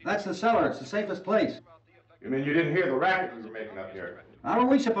here. That's the cellar. It's the safest place. You mean you didn't hear the racket we were making up here? How are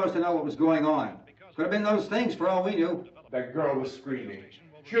we supposed to know what was going on? Could have been those things for all we knew. That girl was screaming.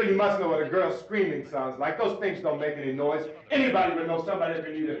 Sure, you must know what a girl screaming sounds like. Those things don't make any noise. Anybody would know somebody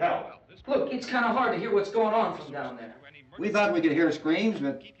ever needed help. Look, it's kind of hard to hear what's going on from down there. We thought we could hear screams,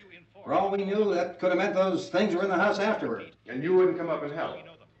 but for all we knew, that could have meant those things were in the house afterward. And you wouldn't come up and help?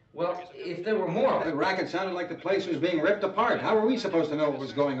 Well, if there were more... The racket sounded like the place was being ripped apart. How were we supposed to know what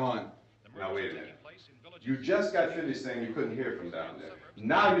was going on? Now, wait a minute. You just got finished saying you couldn't hear from down there.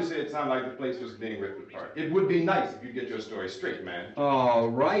 Now you say it sounded like the place was being ripped apart. It would be nice if you get your story straight, man. All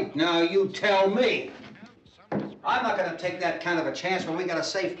right, now you tell me. I'm not going to take that kind of a chance when we got a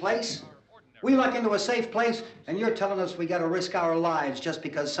safe place. We luck into a safe place, and you're telling us we got to risk our lives just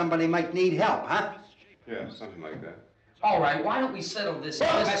because somebody might need help, huh? Yeah, something like that. All right, why don't we settle this?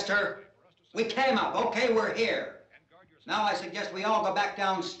 Look, mister, we came up, okay? We're here. Now I suggest we all go back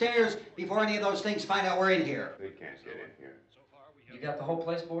downstairs before any of those things find out we're in here. They can't get in here. You got the whole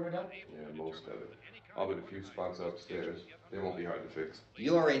place boarded up? Yeah, most of it. All but a few spots upstairs. They won't be hard to fix.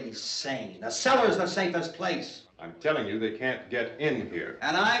 You're insane. The cellar's the safest place. I'm telling you, they can't get in here.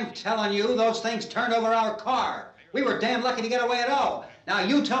 And I'm telling you, those things turned over our car. We were damn lucky to get away at all. Now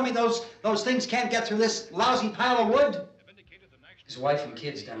you tell me those things can't get through this lousy pile of wood? His wife and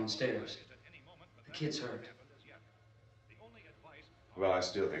kids downstairs. The kid's hurt. Well, I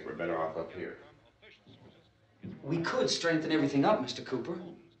still think we're better off up here. We could strengthen everything up, Mr. Cooper.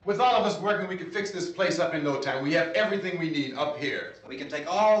 With all of us working, we could fix this place up in no time. We have everything we need up here. We can take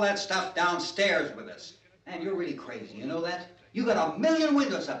all that stuff downstairs with us. Man, you're really crazy, you know that? You got 1,000,000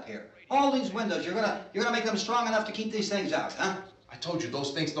 windows up here. All these windows, you're gonna make them strong enough to keep these things out, huh? I told you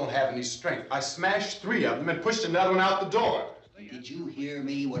those things don't have any strength. I smashed 3 of them and pushed another one out the door. Did you hear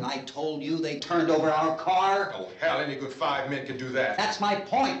me when I told you they turned over our car? Oh, hell, any good 5 men can do that. That's my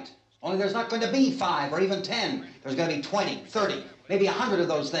point. Only there's not going to be 5 or even 10. There's going to be 20, 30, maybe 100 of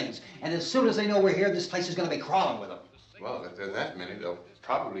those things. And as soon as they know we're here, this place is going to be crawling with them. Well, if there's that many, they'll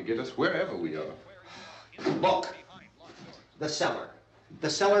probably get us wherever we are. Look, the cellar. The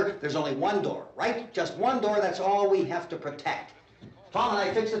cellar, there's only one door, right? Just one door, that's all we have to protect. Tom and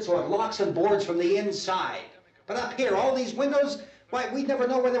I fixed it so it locks and boards from the inside. But up here, all these windows, why, we'd never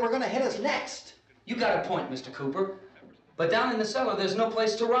know where they were going to hit us next. You got a point, Mr. Cooper. But down in the cellar, there's no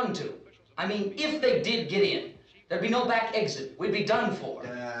place to run to. I mean, if they did get in, there'd be no back exit. We'd be done for.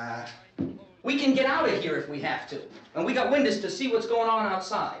 We can get out of here if we have to. And we got windows to see what's going on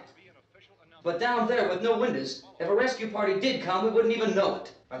outside. But down there with no windows, if a rescue party did come, we wouldn't even know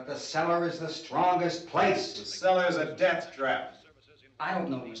it. But the cellar is the strongest place. The cellar is a death trap. I don't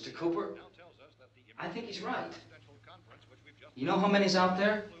know, Mr. Cooper. I think he's right. You know how many's out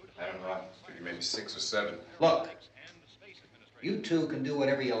there? I don't know. Maybe 6 or 7. Look, you two can do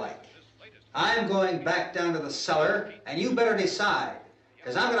whatever you like. I'm going back down to the cellar, and you better decide.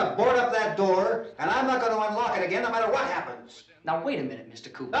 Because I'm going to board up that door, and I'm not going to unlock it again no matter what happens. Now, wait a minute,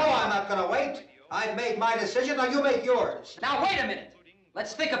 Mr. Cooper. No, I'm not going to wait. I've made my decision, now you make yours. Now, wait a minute.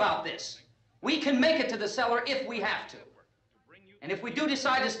 Let's think about this. We can make it to the cellar if we have to. And if we do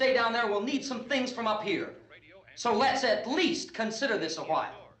decide to stay down there, we'll need some things from up here. So let's at least consider this a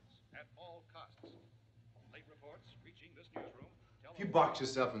while. If you box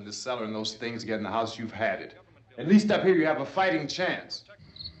yourself in this cellar and those things get in the house, you've had it. At least up here you have a fighting chance.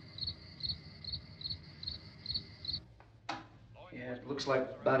 Yeah, it looks like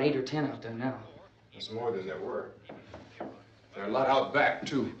about 8 or 10 out there now. There's more than there were. There are a lot out back,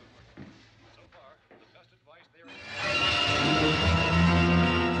 too.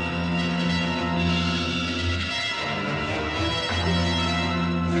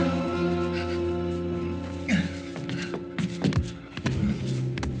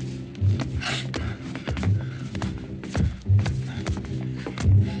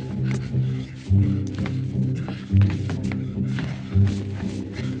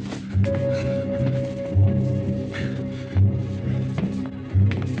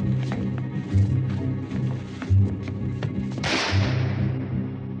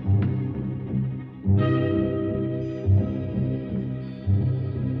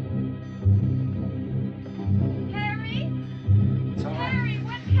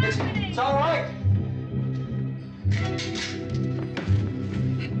 It's all right.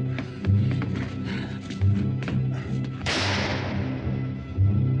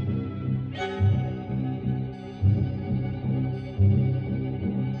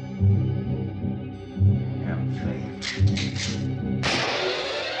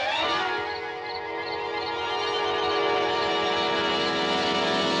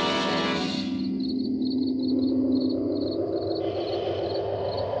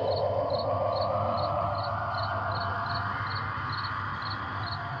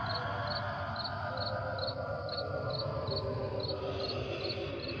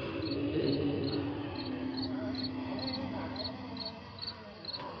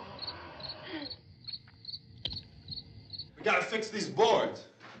 We gotta fix these boards.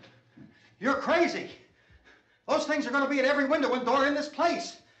 You're crazy. Those things are going to be at every window and door in this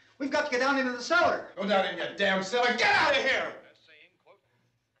place. We've got to get down into the cellar. Go down in your damn cellar. Get out of here!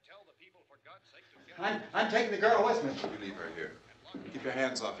 I'm taking the girl with me. You leave her here. Keep your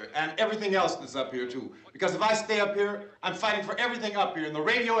hands off her. And everything else that's up here, too. Because if I stay up here, I'm fighting for everything up here. And the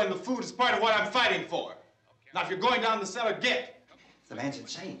radio and the food is part of what I'm fighting for. Now, if you're going down the cellar, get. The man's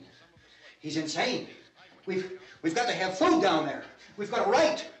insane. He's insane. We've got to have food down there. We've got a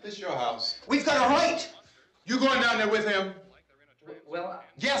right. This is your house. We've got a right. You going down there with him? Well,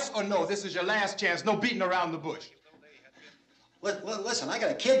 yes or no? This is your last chance. No beating around the bush. Listen, I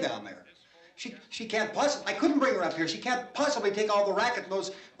got a kid down there. She can't possibly. I couldn't bring her up here. She can't possibly take all the racket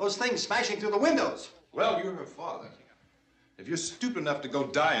and those things smashing through the windows. Well, you're her father. If you're stupid enough to go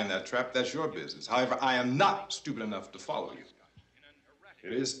die in that trap, that's your business. However, I am not stupid enough to follow you.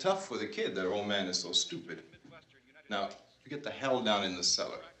 It is tough for the kid that old man is so stupid. Now, you get the hell down in the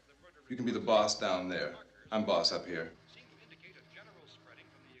cellar. You can be the boss down there. I'm boss up here.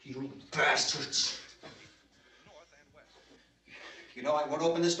 You bastards. You know, I won't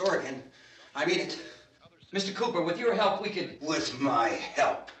open this door again. I mean it. Mr. Cooper, with your help, we could... With my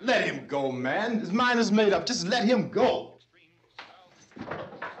help. Let him go, man. His mind is made up. Just let him go.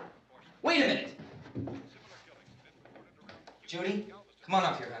 Wait a minute. Judy, come on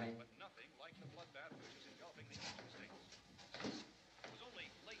up here, honey.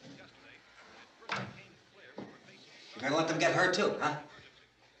 You're gonna let them get hurt too, huh?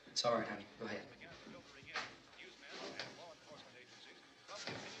 It's all right, honey. Go ahead.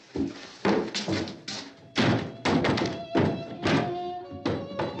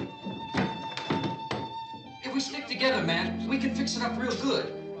 If we stick together, man, we can fix it up real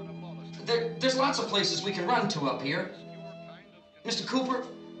good. There's lots of places we can run to up here. Mr. Cooper,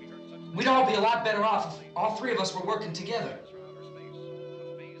 we'd all be a lot better off if all three of us were working together.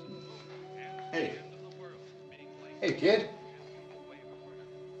 Hey. Hey, kid.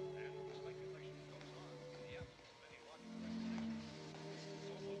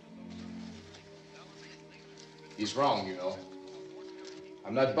 He's wrong, you know.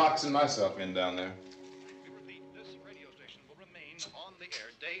 I'm not boxing myself in down there. This radio station will remain on the air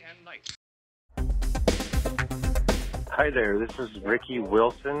day and night. Hi there, this is Ricky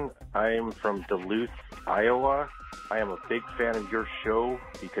Wilson. I am from Duluth, Iowa. I am a big fan of your show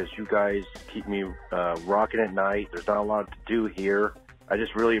because you guys keep me rocking at night. There's not a lot to do here. I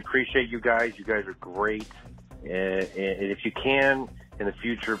just really appreciate you guys. You guys are great. And if you can, in the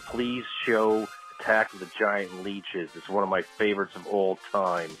future, please show Attack of the Giant Leeches. It's one of my favorites of all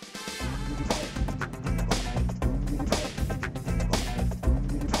time.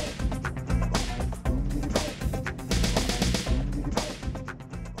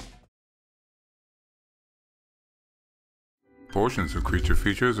 Portions of Creature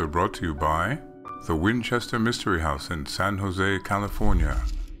Features are brought to you by the Winchester Mystery House in San Jose, California.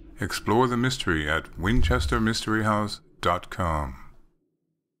 Explore the mystery at winchestermysteryhouse.com.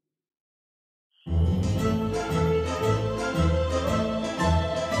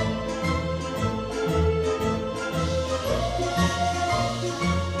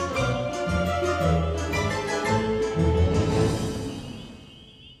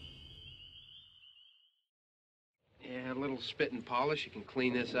 Yeah, a little spit and polish. You can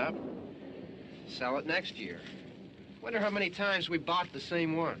clean this up. Sell it next year. Wonder how many times we bought the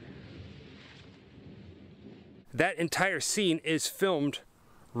same one. That entire scene is filmed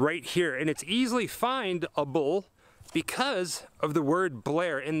right here, and it's easily findable because of the word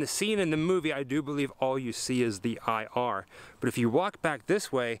Blair. In the scene in the movie, I do believe all you see is the IR. But if you walk back this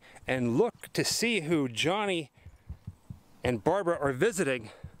way and look to see who Johnny and Barbara are visiting,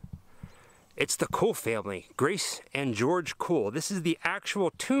 it's the Cool family, Grace and George Cool. This is the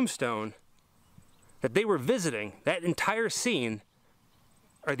actual tombstone that they were visiting. That entire scene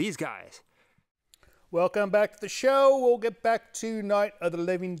are these guys. Welcome back to the show. We'll get back to Night of the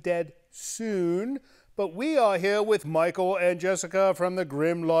Living Dead soon. But we are here with Michael and Jessica from the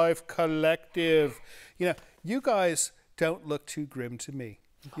Grimm Life Collective. You know, you guys don't look too grim to me.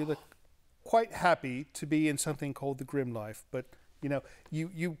 You look quite happy to be in something called the Grimm Life. But, you know,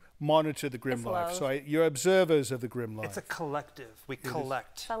 you monitor the Grimm Life. So you're observers of the Grimm Life. It's a collective. We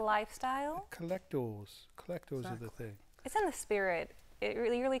collect. The lifestyle? Collectors. Collectors are the thing. It's in the spirit. You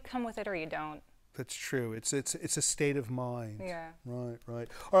really come with it or you don't. That's true. It's a state of mind. Yeah. Right, right.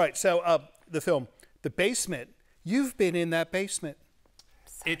 All right, so the film, The Basement. You've been in that basement.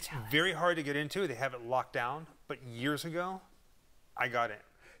 It's very hard to get into. They have it locked down. But years ago, I got in.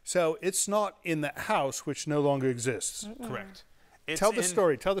 So it's not in the house, which no longer exists. Correct. Tell the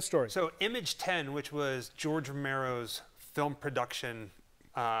story. Tell the story. So Image 10, which was George Romero's film production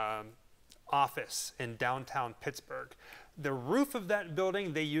office in downtown Pittsburgh. The roof of that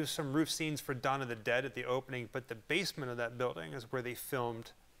building, they used some roof scenes for Dawn of the Dead at the opening, but the basement of that building is where they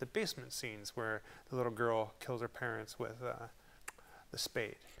filmed the basement scenes where the little girl kills her parents with the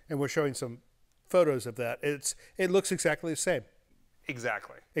spade. And we're showing some photos of that. It looks exactly the same.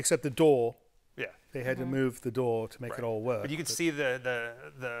 Exactly. Except the door. Yeah. They had to move the door to make it all work. But you could see the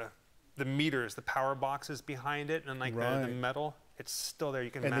meters, the power boxes behind it, and like the metal. It's still there.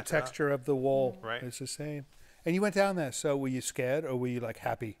 You can and match the texture of the wall right. is the same. And you went down there. So were you scared or were you like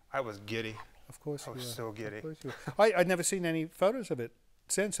happy? I was giddy. Of course I was so giddy. Of course you were. I'd never seen any photos of it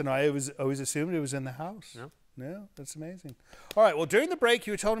since, and I always assumed it was in the house. No. No, that's amazing. All right. Well, during the break,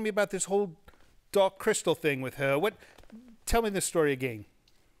 you were telling me about this whole dark crystal thing with her. Tell me this story again.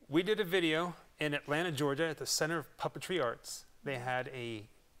 We did a video in Atlanta, Georgia, at the Center of Puppetry Arts. They had a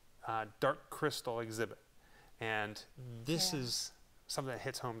dark crystal exhibit, and this is something that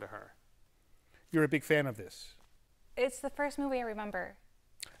hits home to her. You're a big fan of this. It's the first movie I remember.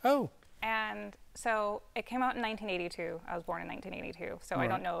 Oh. And so it came out in 1982. I was born in 1982, so I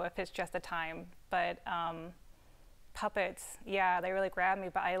don't know if it's just the time, but puppets, yeah, they really grabbed me.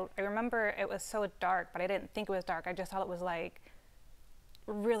 But I remember it was so dark, but I didn't think it was dark. I just thought it was like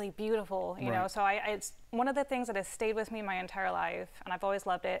really beautiful, you know. So it's one of the things that has stayed with me my entire life, and I've always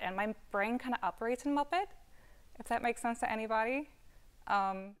loved it. And my brain kind of operates in Muppet, if that makes sense to anybody.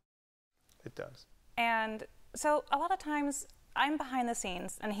 It does. And so a lot of times I'm behind the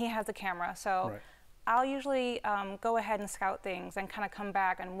scenes and he has the camera, so I'll usually go ahead and scout things and kind of come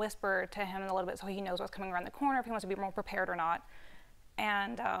back and whisper to him a little bit so he knows what's coming around the corner, if he wants to be more prepared or not.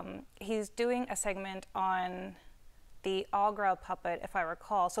 And he's doing a segment on the Agra puppet, if I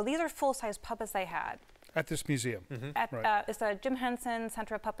recall. So these are full-size puppets they had. At this museum. It's the Jim Henson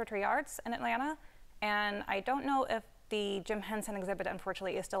Center of Puppetry Arts in Atlanta. And I don't know if the Jim Henson exhibit,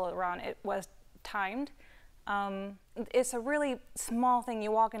 unfortunately, is still around. It was timed. It's a really small thing.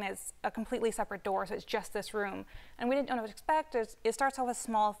 You walk in, it's a completely separate door, so it's just this room. And we didn't know what to expect. It starts off with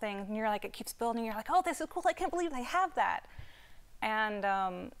small things, and you're like, it keeps building. You're like, oh, this is cool. I can't believe they have that.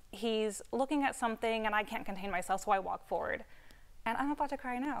 And he's looking at something, and I can't contain myself, so I walk forward. And I'm about to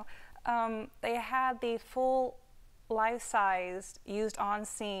cry now. They had the full life-sized, used on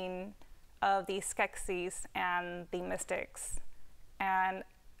scene of the Skeksis and the Mystics. And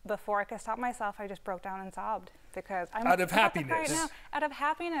before I could stop myself, I just broke down and sobbed because I'm out of happiness. Out of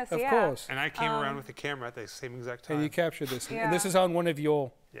happiness, of course. And I came around with the camera at the same exact time. And you captured this. And this is on one of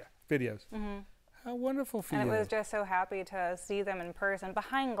your videos. How wonderful for you. And it was just so happy to see them in person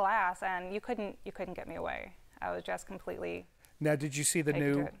behind glass, and you couldn't get me away. I was just completely. Now, did you see the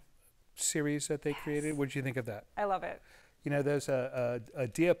new series that they created? What did you think of that? I love it. You know, there's a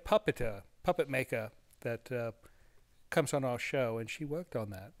dear puppet maker that comes on our show, and she worked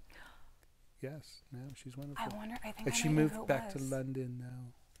on that. Yes, no, she's wonderful. I wonder. I think. And she moved back to London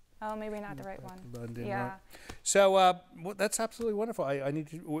now. Oh, maybe not the right one. London, yeah. Right. So well, that's absolutely wonderful. I need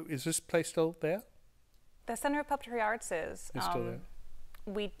to. Is this place still there? The Center of Puppetry Arts is. It's still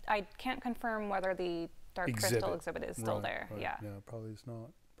there. I can't confirm whether the Dark Crystal exhibit is still there. Right. Yeah. No, probably is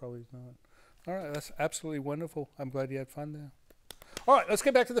not. Probably is not. All right, that's absolutely wonderful. I'm glad you had fun there. All right, let's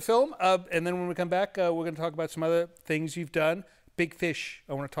get back to the film, and then when we come back, we're going to talk about some other things you've done. Big Fish.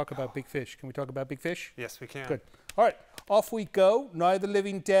 I want to talk about Big Fish. Can we talk about Big Fish? Yes, we can. Good. All right, off we go. Night of the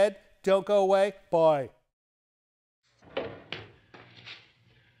Living Dead. Don't go away. Bye.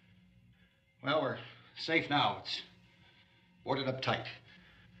 Well, we're safe now. It's boarded up tight.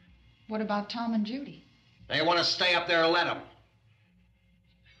 What about Tom and Judy? They want to stay up there, let them.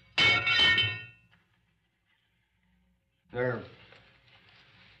 There are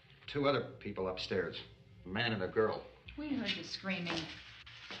two other people upstairs, a man and a girl. We heard you screaming.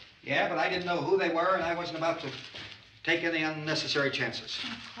 Yeah, but I didn't know who they were, and I wasn't about to take any unnecessary chances.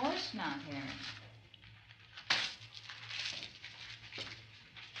 Of course not, Harry.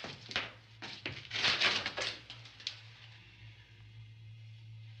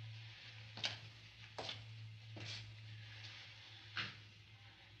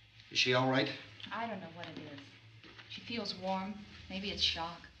 Is she all right? I don't know what it is. She feels warm. Maybe it's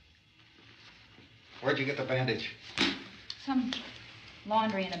shock. Where'd you get the bandage? Some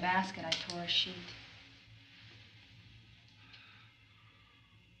laundry in a basket. I tore a sheet.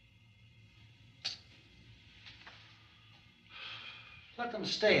 Let them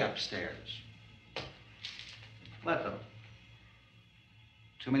stay upstairs. Let them.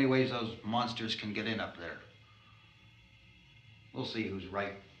 Too many ways those monsters can get in up there. We'll see who's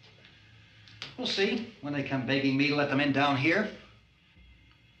right. We'll see when they come begging me to let them in down here.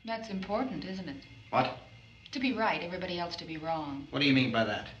 That's important, isn't it? What? To be right, everybody else to be wrong. What do you mean by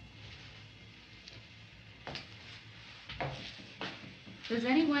that? Does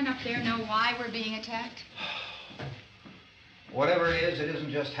anyone up there know why we're being attacked? Whatever it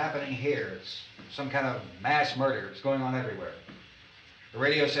isn't just happening here. It's some kind of mass murder. It's going on everywhere. The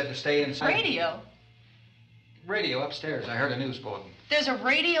radio said to stay inside. Radio? Radio upstairs. I heard a news bulletin. There's a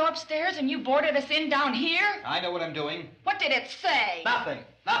radio upstairs and you boarded us in down here? I know what I'm doing. What did it say? Nothing.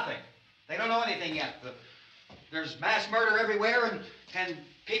 Nothing. They don't know anything yet. There's mass murder everywhere, and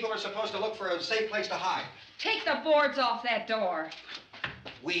people are supposed to look for a safe place to hide. Take the boards off that door.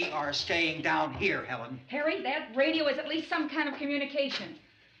 We are staying down here, Helen. Harry, that radio is at least some kind of communication.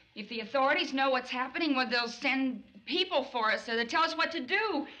 If the authorities know what's happening, well, they'll send people for us to tell us what to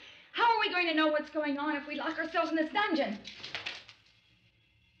do. How are we going to know what's going on if we lock ourselves in this dungeon?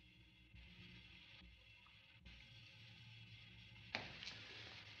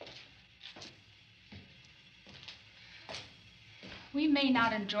 We may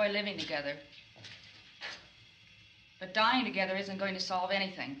not enjoy living together, but dying together isn't going to solve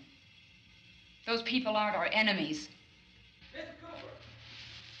anything. Those people aren't our enemies. Mr. Cooper!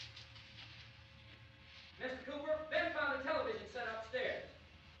 Mr. Cooper, Ben found a television set upstairs.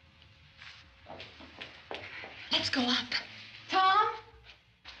 Let's go up. Tom?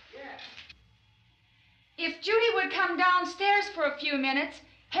 Yeah. If Judy would come downstairs for a few minutes,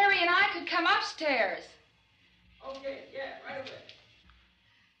 Harry and I could come upstairs. Okay, yeah, right away.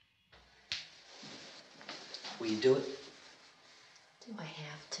 Will you do it? Do I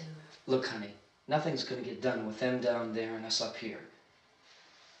have to? Look, honey, nothing's gonna get done with them down there and us up here.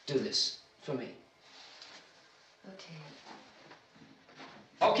 Do this for me. Okay.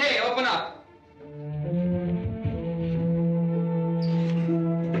 Okay, open up.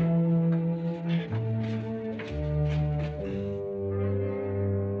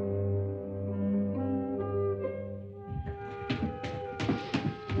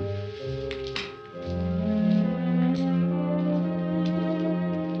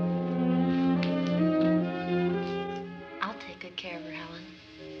 I'll take good care of her, Helen.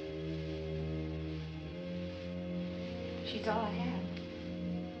 She's all I have.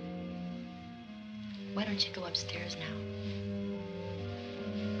 Why don't you go upstairs now?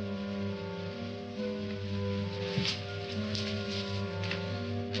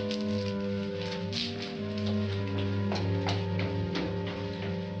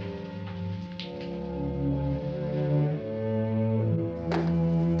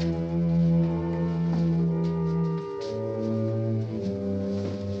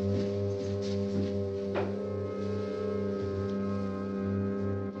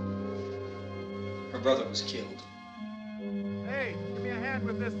 Her brother was killed. Hey, give me a hand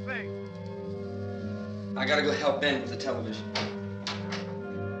with this thing. I gotta go help Ben with the television.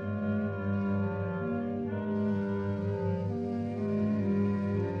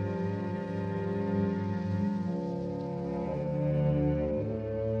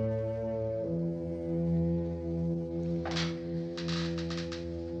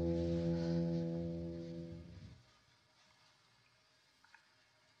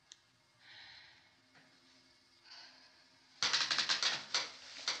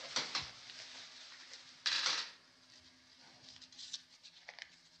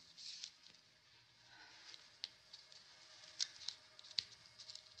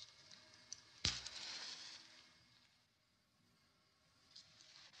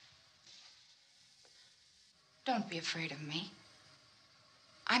 Don't be afraid of me.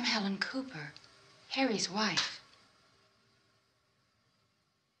 I'm Helen Cooper, Harry's wife.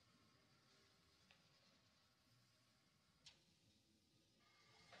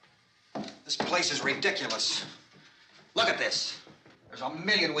 This place is ridiculous. Look at this. There's a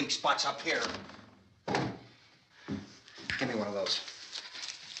million weak spots up here. Give me one of those.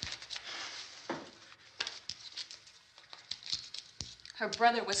 Her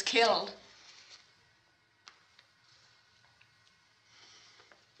brother was killed.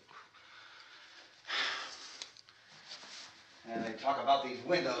 And they talk about these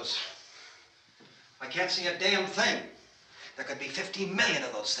windows. I can't see a damn thing. There could be 15 million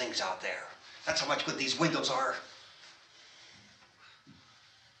of those things out there. That's how much good these windows are.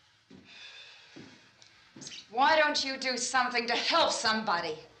 Why don't you do something to help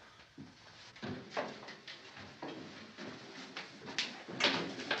somebody?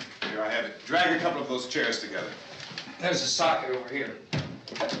 Here, I have it. Drag a couple of those chairs together. There's a socket over here.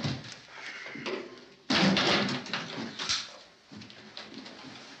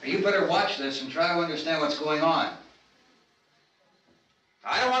 You better watch this and try to understand what's going on.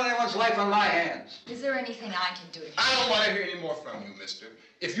 I don't want anyone's life on my hands. Is there anything I can do to I don't want to hear any more from you, mister.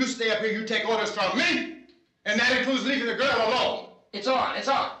 If you stay up here, you take orders from me. And that includes leaving the girl alone. It's on, it's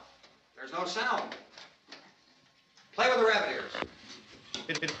on. There's no sound. Play with the rabbit ears.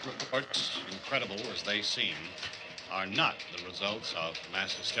 Reports, incredible as they seem, are not the results of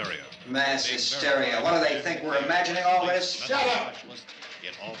mass hysteria. Mass hysteria. What do they think? We're imagining all this? Shut up!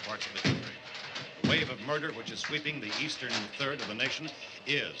 In all parts of the country. The wave of murder which is sweeping the eastern third of the nation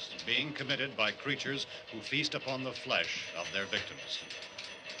is being committed by creatures who feast upon the flesh of their victims.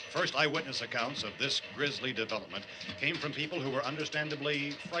 First eyewitness accounts of this grisly development came from people who were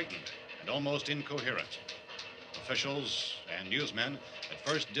understandably frightened and almost incoherent. Officials and newsmen at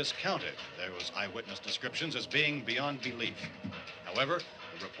first discounted those eyewitness descriptions as being beyond belief. However,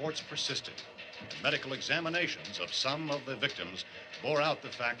 the reports persisted. Medical examinations of some of the victims bore out the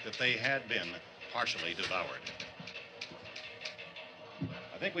fact that they had been partially devoured.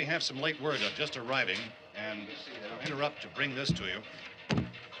 I think we have some late word just arriving, and I'll interrupt to bring this to you.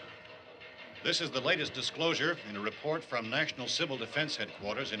 This is the latest disclosure in a report from National Civil Defense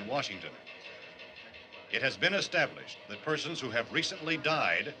Headquarters in Washington. It has been established that persons who have recently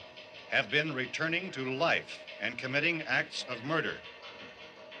died have been returning to life and committing acts of murder.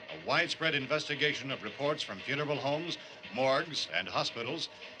 A widespread investigation of reports from funeral homes, morgues, and hospitals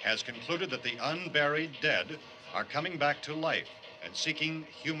has concluded that the unburied dead are coming back to life and seeking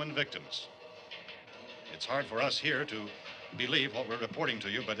human victims. It's hard for us here to believe what we're reporting to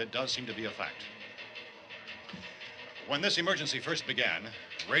you, but it does seem to be a fact. When this emergency first began,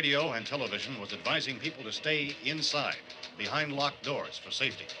 radio and television was advising people to stay inside, behind locked doors for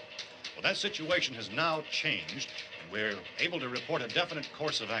safety. Well, that situation has now changed, and we're able to report a definite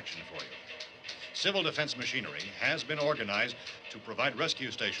course of action for you. Civil defense machinery has been organized to provide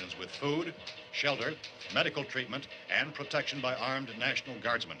rescue stations with food, shelter, medical treatment, and protection by armed National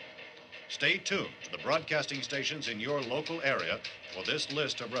Guardsmen. Stay tuned to the broadcasting stations in your local area for this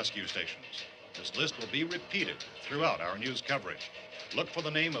list of rescue stations. This list will be repeated throughout our news coverage. Look for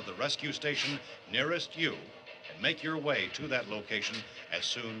the name of the rescue station nearest you and make your way to that location as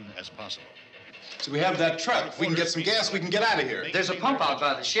soon as possible. So we have that truck. If we can get some gas, we can get out of here. There's a pump out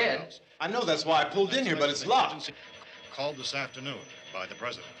by the shed. I know, that's why I pulled in here, but it's locked. Called this afternoon by the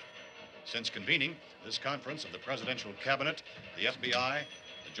President. Since convening this conference of the Presidential Cabinet, the FBI,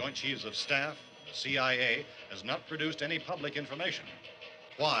 the Joint Chiefs of Staff, the CIA has not produced any public information.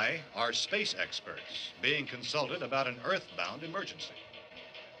 Why are space experts being consulted about an earthbound emergency?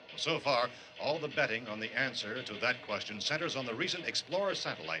 So far, all the betting on the answer to that question centers on the recent Explorer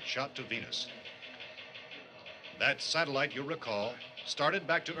satellite shot to Venus. That satellite, you'll recall, started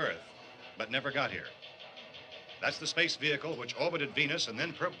back to Earth, but never got here. That's the space vehicle which orbited Venus and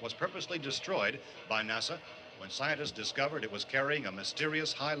then was purposely destroyed by NASA when scientists discovered it was carrying a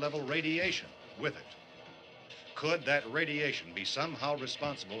mysterious high-level radiation with it. Could that radiation be somehow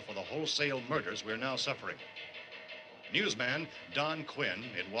responsible for the wholesale murders we're now suffering? Newsman Don Quinn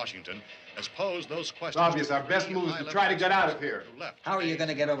in Washington has posed those questions. It's obvious our best move is to try to get out of here. How are you going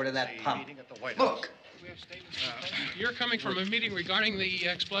to get over to that pump? Look. You're coming from a meeting regarding the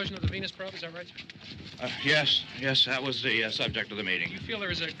explosion of the Venus probe, is that right? Yes, that was the subject of the meeting. You feel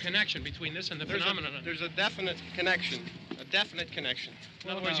there is a connection between this and the phenomenon? There's a definite connection. In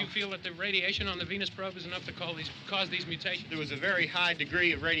other words, you feel that the radiation on the Venus probe is enough to cause these mutations? There was a very high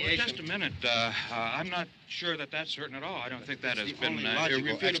degree of radiation. Well, just a minute. I'm not sure that that's certain at all. I don't think that has been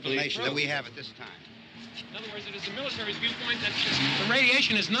logical explanation that we proved. have at this time. In other words, it is the military's viewpoint that the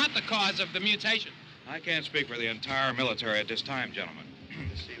radiation is not the cause of the mutation. I can't speak for the entire military at this time, gentlemen.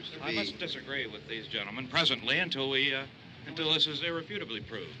 This seems to I must disagree with these gentlemen presently until this is irrefutably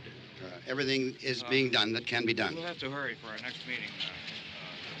proved. Everything is being done that can be done. We'll have to hurry for our next meeting.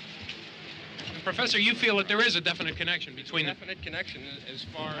 Professor, you feel that there is a definite connection between them? Definite connection as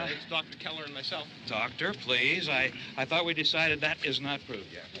far as Dr. Keller and myself. Doctor, please. I thought we decided that is not proved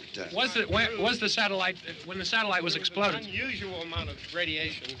yet. Was the satellite, when the satellite was exploded? An unusual amount of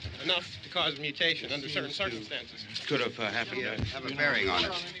radiation, enough to cause mutation under certain circumstances. Could have happened. Have a bearing on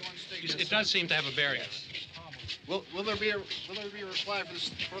it. It does seem to have a bearing. Will there be a reply for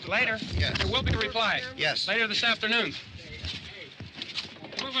this? Later? Yes. There will be a reply. Yes. Later this afternoon.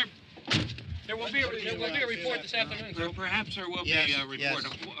 There will be a report this afternoon. Well, perhaps there will be a report, yes.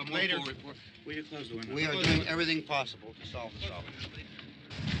 a more Later. full report. Will you close the window? We are doing everything possible to solve the problem.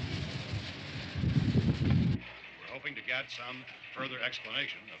 We're hoping to get some further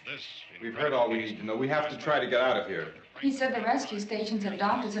explanation of this. We've heard all we need to know. We have to try to get out of here. He said the rescue stations have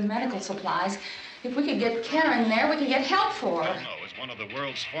doctors and medical supplies. If we could get Karen there, we could get help for her. Belno is one of the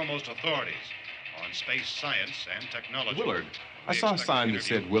world's foremost authorities on space science and technology. Willard. I saw a sign that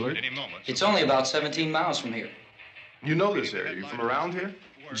said Willard. It's only about 17 miles from here. You know this area. You from around here?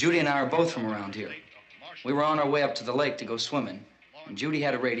 Judy and I are both from around here. We were on our way up to the lake to go swimming. And Judy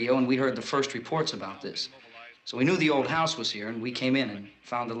had a radio, and we heard the first reports about this. So we knew the old house was here, and we came in and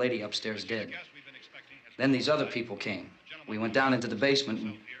found the lady upstairs dead. Then these other people came. We went down into the basement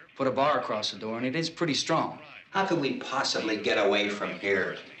and put a bar across the door, and it is pretty strong. How could we possibly get away from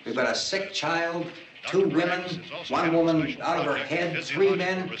here? We've got a sick child, 2 women, 1 woman out of her head, 3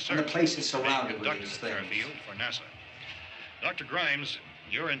 men, and the place is surrounded with these things. For NASA. Dr. Grimes,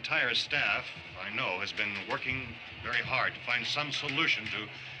 your entire staff, I know, has been working very hard to find some solution to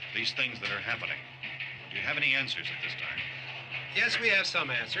these things that are happening. Do you have any answers at this time? Yes, we have some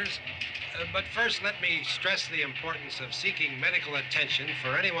answers. But first, let me stress the importance of seeking medical attention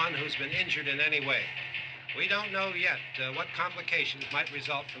for anyone who's been injured in any way. We don't know yet what complications might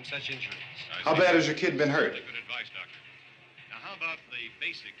result from such injuries. How bad has your kid been hurt? Good advice, Doctor. Now, how about the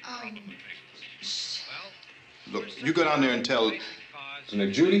basic problem of patients? Well, Look, you go down there and tell... Now,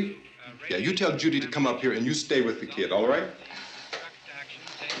 Judy? Yeah, you tell Judy to come up here and you stay with the kid, all right?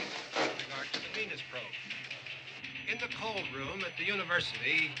 In the cold room at the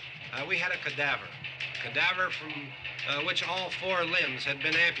university, we had a cadaver from which all 4 limbs had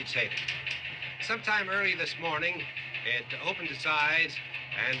been amputated. Sometime early this morning, it opened its eyes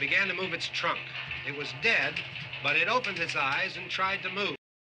and began to move its trunk. It was dead, but it opened its eyes and tried to move.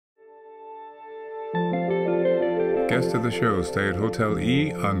 Guests of the show stay at Hotel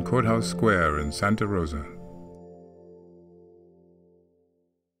E on Courthouse Square in Santa Rosa.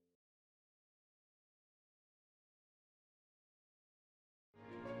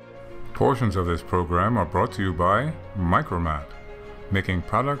 Portions of this program are brought to you by Micromat, making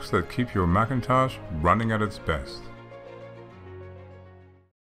products that keep your Macintosh running at its best.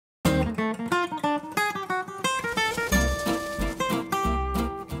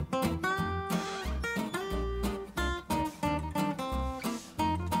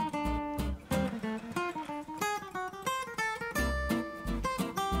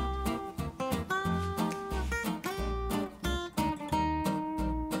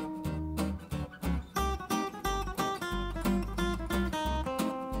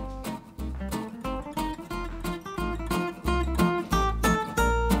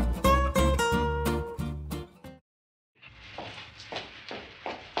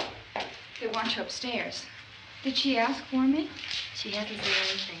 They want you upstairs. Did she ask for me? She hasn't said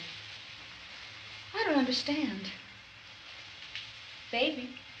anything. I don't understand. Baby.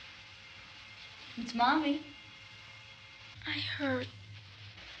 It's Mommy. I heard.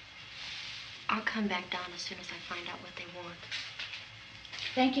 I'll come back down as soon as I find out what they want.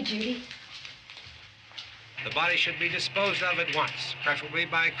 Thank you, Judy. The body should be disposed of at once, preferably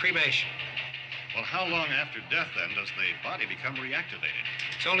by cremation. Well, how long after death, then, does the body become reactivated?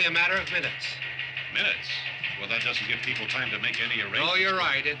 It's only a matter of minutes. Minutes? Well, that doesn't give people time to make any arrangements. Oh, you're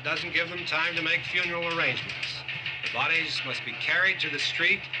right. It doesn't give them time to make funeral arrangements. The bodies must be carried to the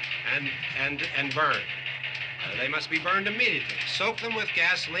street and burned. They must be burned immediately. Soak them with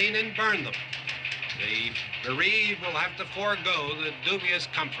gasoline and burn them. The bereaved will have to forego the dubious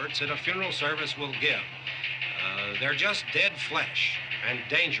comforts that a funeral service will give. They're just dead flesh and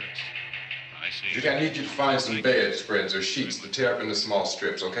dangerous. I see. Judy, I need you to find some bedspreads or sheets to tear up into small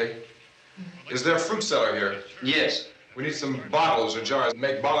strips, okay? Is there a fruit cellar here? Yes. We need some bottles or jars to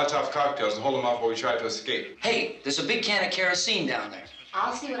make Molotov cocktails and hold them off while we try to escape. Hey, there's a big can of kerosene down there.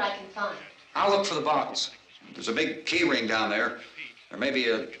 I'll see what I can find. I'll look for the bottles. There's a big key ring down there. There may be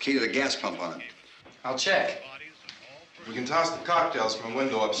a key to the gas pump on it. I'll check. We can toss the cocktails from a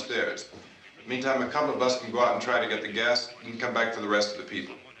window upstairs. Meantime, a couple of us can go out and try to get the gas and come back for the rest of the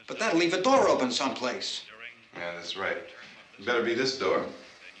people. But that'll leave a door open someplace. Yeah, that's right. It better be this door.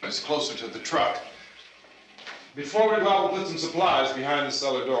 It's closer to the truck. Before we go out, we'll put some supplies behind the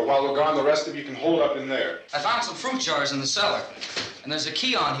cellar door. While we're gone, the rest of you can hold up in there. I found some fruit jars in the cellar. And there's a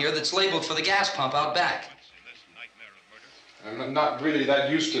key on here that's labeled for the gas pump out back. I'm not really that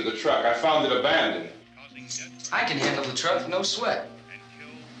used to the truck. I found it abandoned. I can handle the truck, no sweat.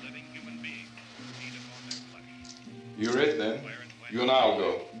 You're it, then. You and I'll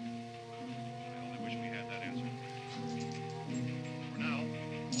go.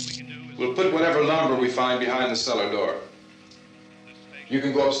 We'll put whatever lumber we find behind the cellar door. You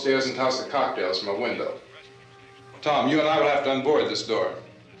can go upstairs and toss the cocktails from a window. Tom, you and I will have to unboard this door.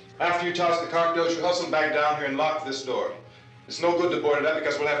 After you toss the cocktails, you hustle back down here and lock this door. It's no good to board it up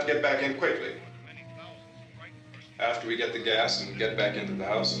because we'll have to get back in quickly. After we get the gas and get back into the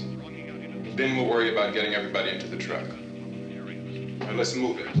house, then we'll worry about getting everybody into the truck. Now let's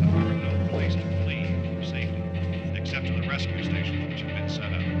move it. No place to flee for safety, except to the rescue stations which have been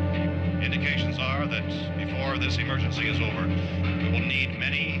set up. Indications are that before this emergency is over, we will need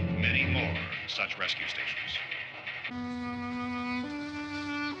many, many more such rescue stations.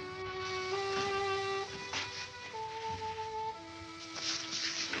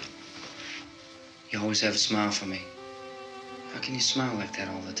 You always have a smile for me. How can you smile like that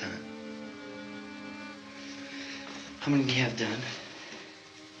all the time? How many do you have done?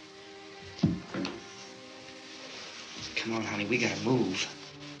 Come on, honey, we gotta move.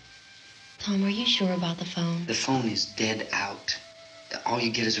 Tom, are you sure about the phone? The phone is dead out. All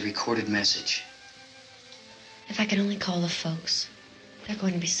you get is a recorded message. If I could only call the folks. They're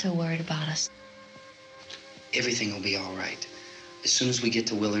going to be so worried about us. Everything will be all right. As soon as we get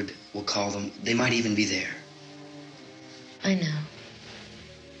to Willard, we'll call them. They might even be there. I know.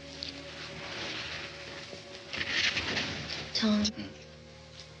 Tom?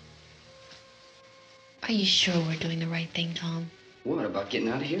 Are you sure we're doing the right thing, Tom? What, about getting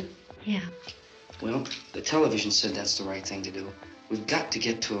out of here? Yeah. Well, the television said that's the right thing to do. We've got to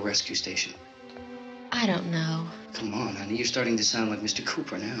get to a rescue station. I don't know. Come on, honey, you're starting to sound like Mr.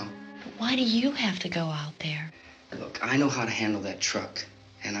 Cooper now. But why do you have to go out there? Look, I know how to handle that truck.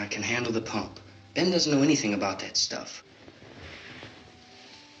 And I can handle the pump. Ben doesn't know anything about that stuff.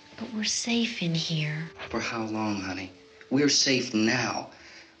 But we're safe in here. For how long, honey? We're safe now.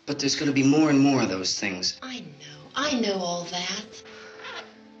 But there's going to be more and more of those things. I know all that.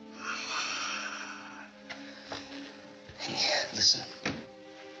 Hey, listen.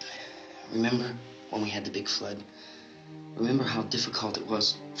 Remember when we had the big flood? Remember how difficult it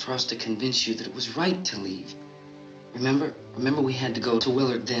was for us to convince you that it was right to leave? Remember we had to go to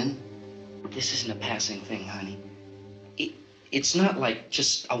Willard then? This isn't a passing thing, honey. It's not like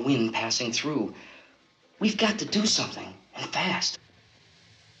just a wind passing through. We've got to do something, and fast.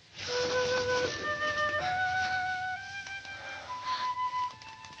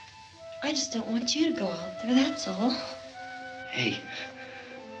 I just don't want you to go out there, that's all. Hey,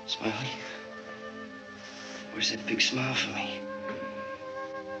 Smiley. Where's that big smile for me?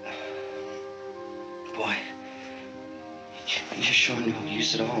 Boy, you're showing no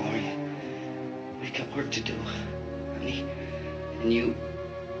use at all, are you? We've got work to do, honey. And you...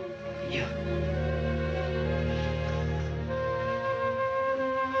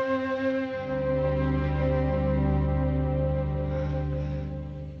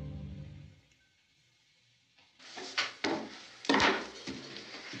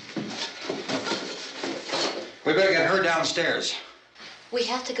 We better get her downstairs. We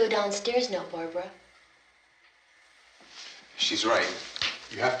have to go downstairs now, Barbara. She's right.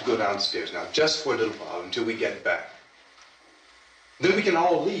 You have to go downstairs now, just for a little while, until we get back. Then we can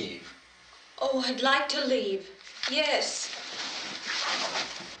all leave. Oh, I'd like to leave. Yes.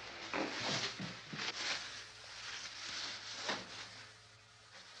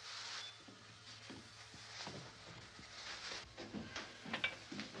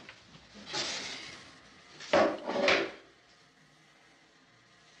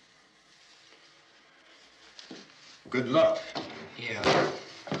 Good luck. Yeah.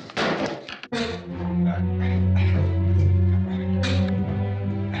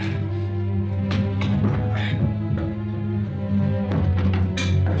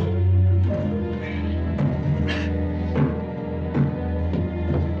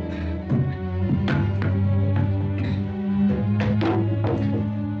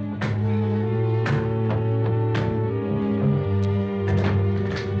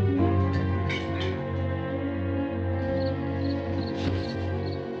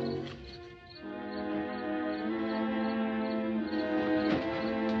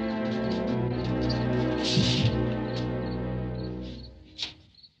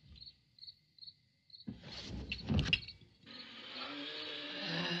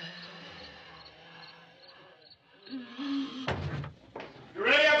 You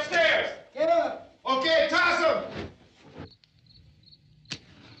ready upstairs? Yeah. Okay, toss him.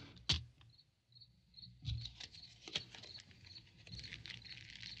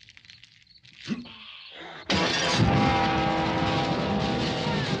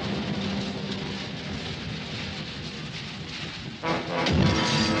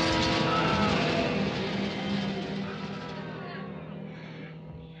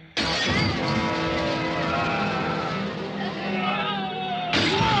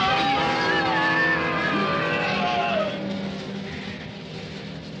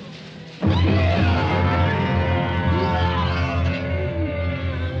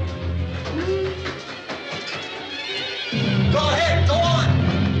 Go ahead, go on.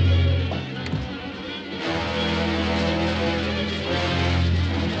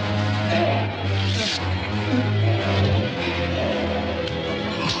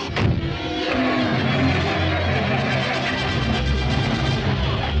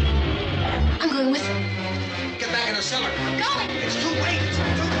 I'm going with him. Get back in the cellar. I'm going. It's too late. It's too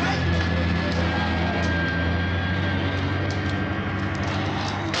late.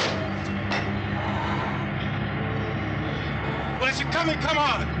 Well, as you're coming, come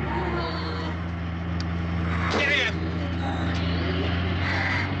on. Get in.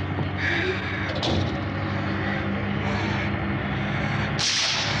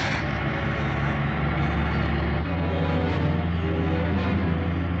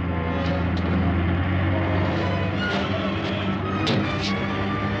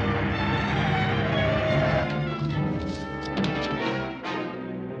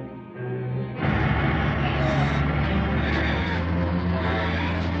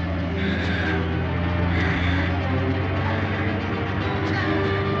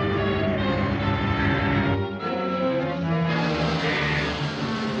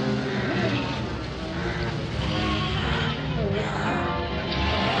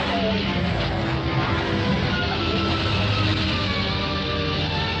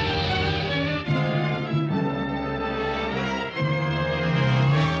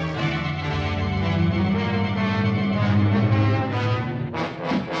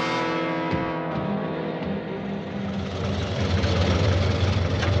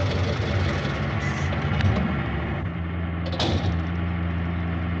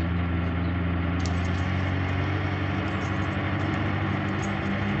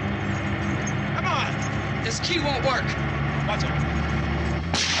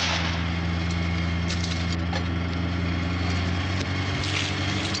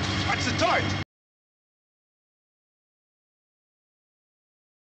 Watch the torch!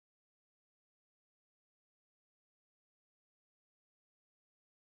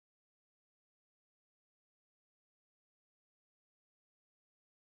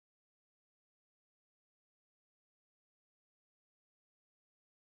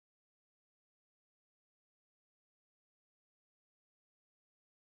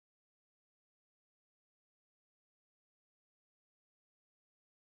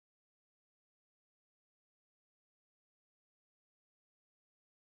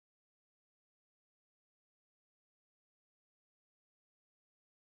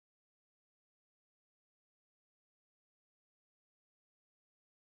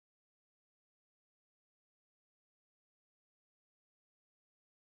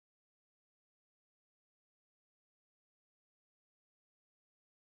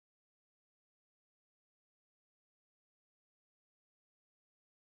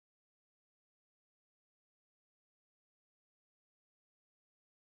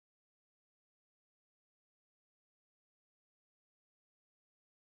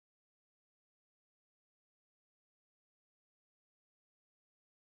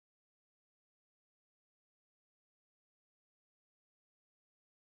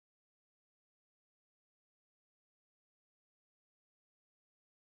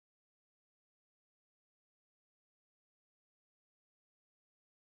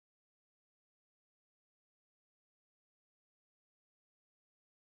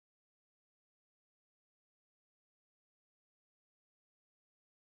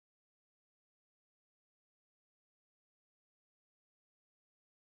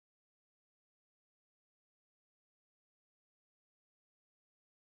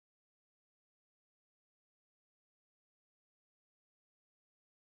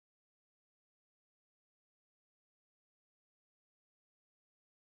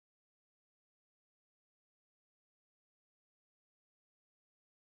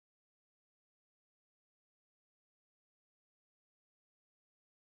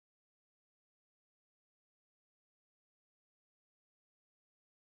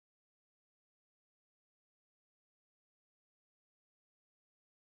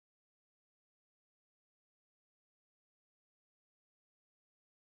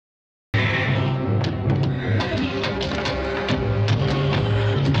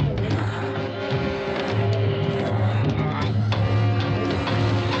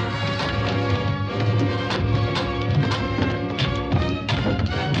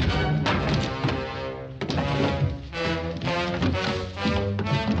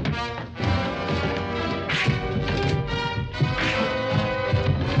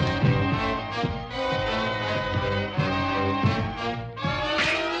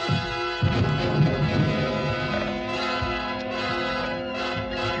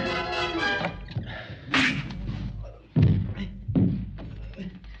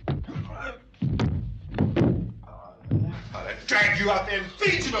 Drag you out there and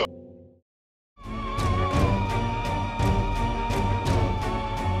feed you.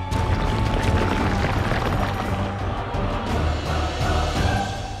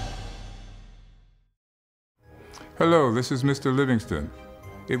 Hello, this is Mr. Livingston.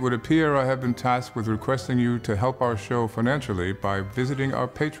 It would appear I have been tasked with requesting you to help our show financially by visiting our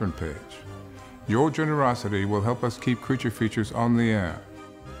Patreon page. Your generosity will help us keep Creature Features on the air.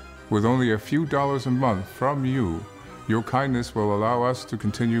 With only a few dollars a month from you, your kindness will allow us to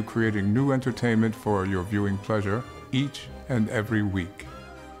continue creating new entertainment for your viewing pleasure each and every week.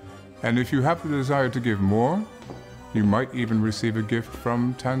 And if you have the desire to give more, you might even receive a gift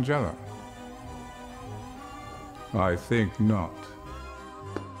from Tangela. I think not.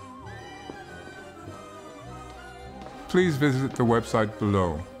 Please visit the website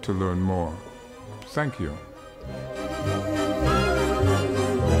below to learn more. Thank you.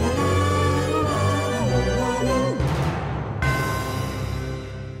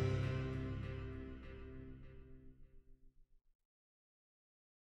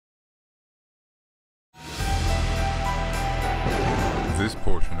 This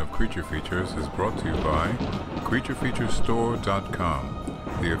portion of Creature Features is brought to you by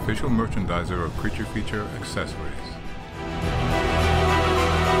CreatureFeatureStore.com, the official merchandiser of Creature Feature accessories.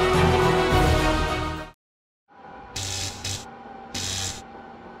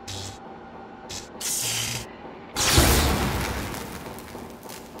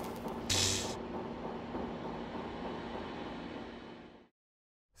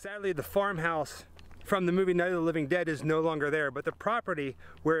 Sadly, the farmhouse from the movie Night of the Living Dead is no longer there, but the property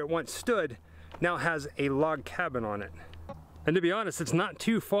where it once stood now has a log cabin on it. And to be honest, it's not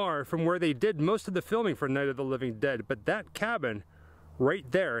too far from where they did most of the filming for Night of the Living Dead, but that cabin right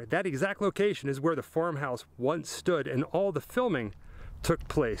there, that exact location is where the farmhouse once stood and all the filming took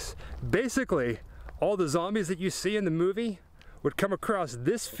place. Basically, all the zombies that you see in the movie would come across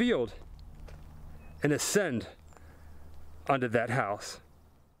this field and ascend onto that house.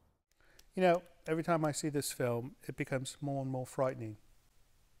 You know, every time I see this film, it becomes more and more frightening.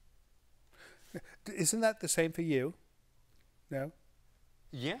 Isn't that the same for you? No?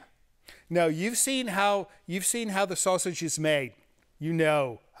 Yeah. No, you've seen how the sausage is made. You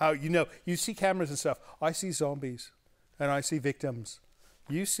see cameras and stuff. I see zombies and I see victims.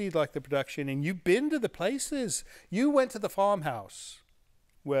 You see like the production, and you've been to the places. You went to the farmhouse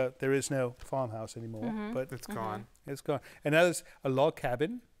where there is no farmhouse anymore, but it's gone. It's gone. And now there's a log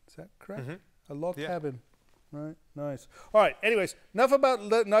cabin. Is that correct? A log cabin. Right, nice. All right, anyways, enough about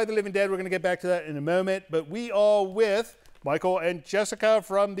Night of the Living Dead. We're going to get back to that in a moment, but we are with Michael and Jessica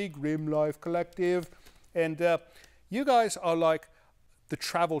from the Grimm Life Collective, and you guys are like the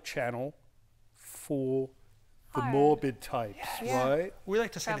travel channel for the morbid types, right? We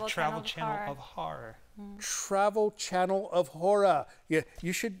like to say the travel channel of horror. Travel channel of horror. Yeah,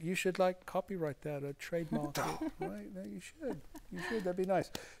 you should like copyright that or trademark it, right? No, you should. You should. That'd be nice.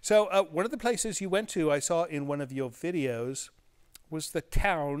 So one of the places you went to, I saw in one of your videos, was the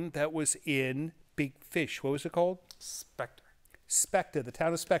town that was in Big Fish. What was it called? Spectre. Spectre, the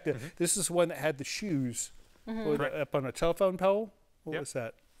town of Spectre. This is one that had the shoes up on a telephone pole. What was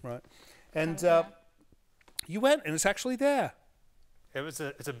that? Right. And you went, and it's actually there.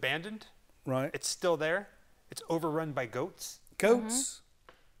 It's abandoned. Right. It's still there. It's overrun by goats. Goats.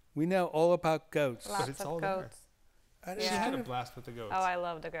 We know all about goats. Lots of goats. She had a blast with the goats. Oh, I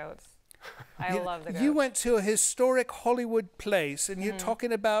love the goats. I love the goats. You went to a historic Hollywood place, and you're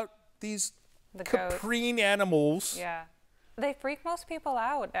talking about these caprine animals. Yeah. They freak most people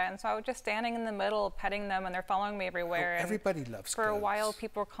out, and so I was just standing in the middle petting them, and they're following me everywhere. Oh, everybody loves For goats. a while,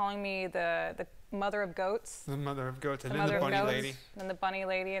 people were calling me the mother of goats. The mother of goats, and the then the bunny goats, lady. And the bunny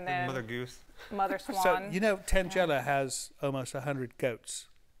lady, and then Mother goose. Mother swan. So, you know, Tangela has almost 100 goats.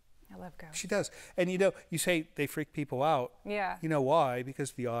 I love goats. She does. And, you know, you say they freak people out. Yeah. You know why?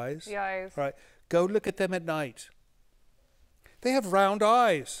 Because of the eyes. The eyes. Right. Go look at them at night. They have round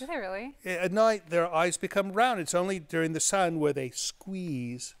eyes. Do they really? At night, their eyes become round. It's only during the sun where they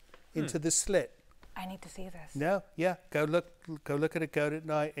squeeze into the slit. I need to see this. No, yeah. Go look at a goat at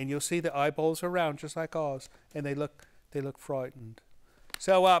night, and you'll see the eyeballs are round just like ours, and they look frightened.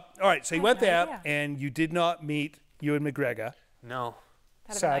 So, all right. So you went there, and you did not meet Ewan McGregor. No.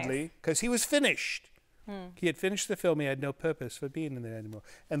 Sadly, because he was finished. He had finished the film. He had no purpose for being in there anymore.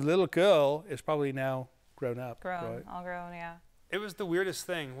 And the little girl is probably now grown up. Right? All grown, yeah. It was the weirdest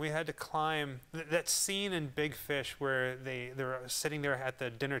thing. We had to climb that scene in Big Fish where they're sitting there at the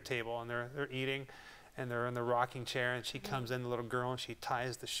dinner table and they're eating, and they're in the rocking chair, and she comes in, the little girl, and she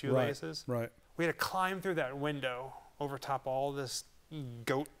ties the shoelaces. Right. We had to climb through that window over top all this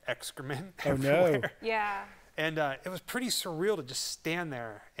goat excrement. Oh everywhere. no. Yeah. And it was pretty surreal to just stand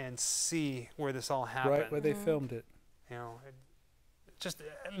there and see where this all happened. Right where they filmed it. You know, just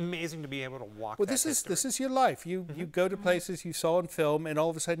amazing to be able to walk. Well, this is your life. You go to places you saw in film, and all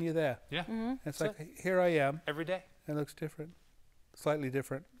of a sudden you're there. Yeah. And it's like, here I am. Every day. It looks different, slightly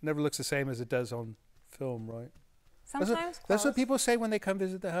different. Never looks the same as it does on film, right? Sometimes that's what people say when they come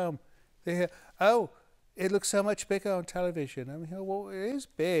visit the home. They hear, "Oh, it looks so much bigger on television." I mean, well, it is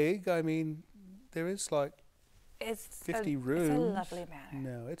big. I mean, there is like 50 rooms. It's a lovely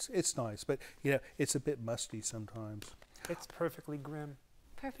manor. No, it's nice, but you know, it's a bit musty sometimes. It's perfectly grim.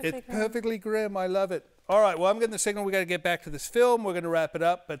 Perfectly grim. I love it. All right, well, I'm getting the signal. We got to get back to this film. We're going to wrap it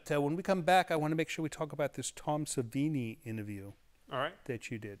up, but when we come back, I want to make sure we talk about this Tom Savini interview. All right.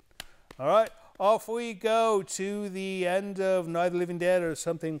 That you did. All right, off we go to the end of Night of the Living Dead, or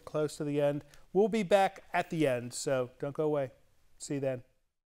something close to the end. We'll be back at the end, so don't go away. See you then.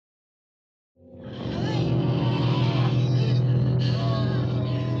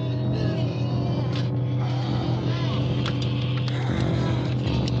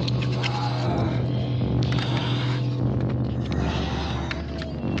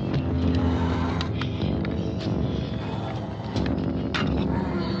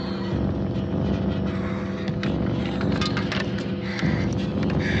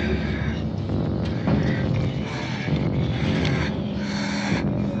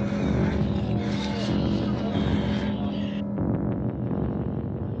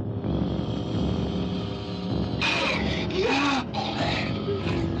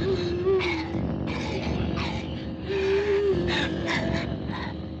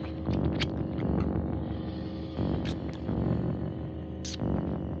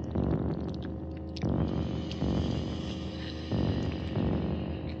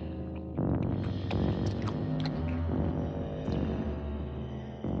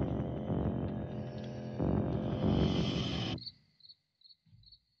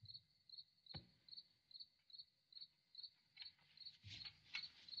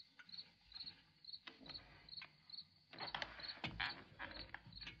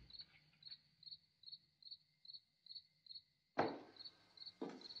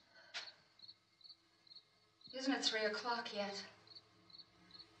 Isn't it 3 o'clock yet?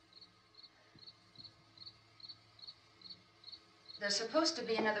 There's supposed to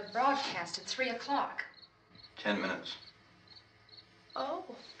be another broadcast at 3 o'clock. 10 minutes. Oh,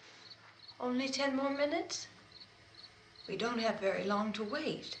 only 10 more minutes? We don't have very long to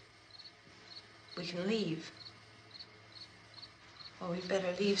wait. We can leave. Oh, we'd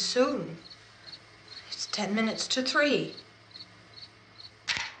better leave soon. It's 10 minutes to 3.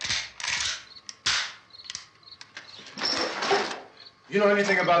 You know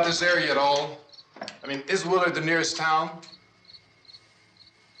anything about this area at all? I mean, is Willard the nearest town?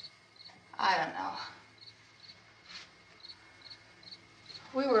 I don't know.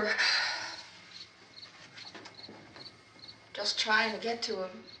 We were just trying to get to a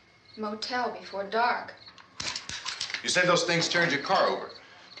motel before dark. You said those things turned your car over.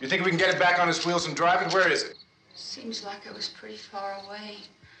 You think we can get it back on its wheels and drive it? Where is it? Seems like it was pretty far away.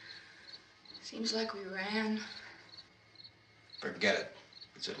 Seems like we ran. Forget it.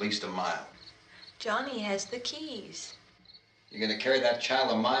 It's at least a mile. Johnny has the keys. You gonna carry that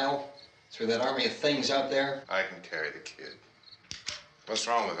child a mile through that army of things out there? I can carry the kid. What's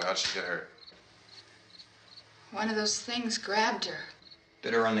wrong with her? How'd she get hurt? One of those things grabbed her.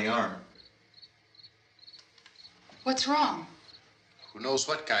 Bit her on the arm. What's wrong? Who knows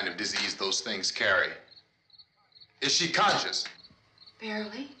what kind of disease those things carry? Is she conscious?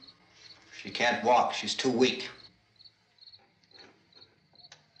 Barely. She can't walk. She's too weak.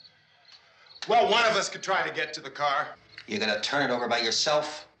 Well, one of us could try to get to the car. You gonna turn it over by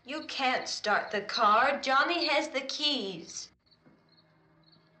yourself? You can't start the car. Johnny has the keys.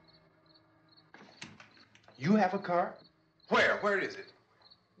 You have a car? Where? Where is it?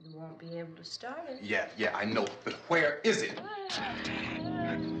 You won't be able to start it. Yeah, I know. But where is it?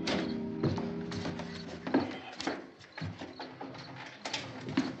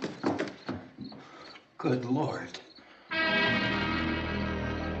 Good Lord.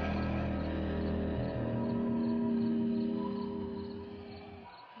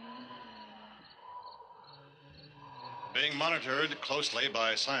 Being monitored closely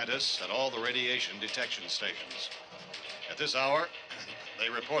by scientists at all the radiation detection stations. At this hour, they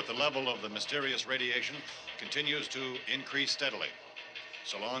report the level of the mysterious radiation continues to increase steadily.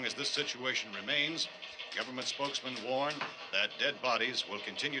 So long as this situation remains, government spokesmen warn that dead bodies will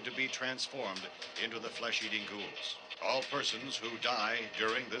continue to be transformed into the flesh-eating ghouls. All persons who die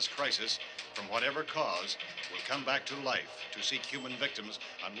during this crisis, from whatever cause, will come back to life to seek human victims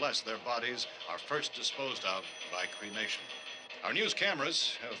unless their bodies are first disposed of by cremation. Our news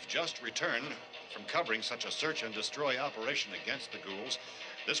cameras have just returned from covering such a search and destroy operation against the ghouls,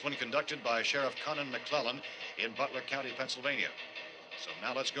 this one conducted by Sheriff Conan McClellan in Butler County, Pennsylvania. So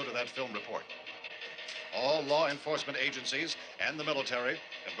now let's go to that film report. All law enforcement agencies and the military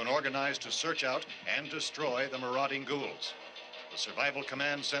have been organized to search out and destroy the marauding ghouls. The Survival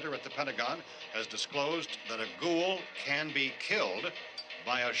Command Center at the Pentagon has disclosed that a ghoul can be killed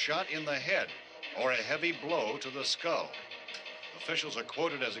by a shot in the head or a heavy blow to the skull. Officials are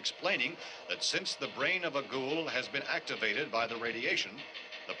quoted as explaining that since the brain of a ghoul has been activated by the radiation,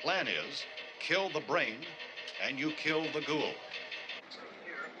 the plan is kill the brain and you kill the ghoul.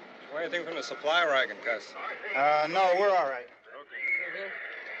 Anything from the supply wagon, Cuss? No, we're all right.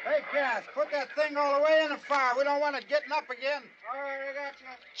 Hey, Cass, put that thing all the way in the fire. We don't want it getting up again. All right, I got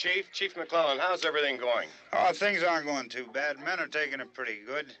you. Chief McClellan, how's everything going? Oh, things aren't going too bad. Men are taking it pretty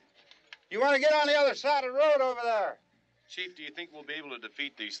good. You want to get on the other side of the road over there? Chief, do you think we'll be able to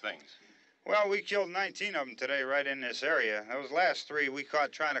defeat these things? Well, we killed 19 of them today right in this area. Those last 3 we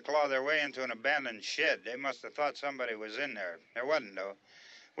caught trying to claw their way into an abandoned shed. They must have thought somebody was in there. There wasn't, though.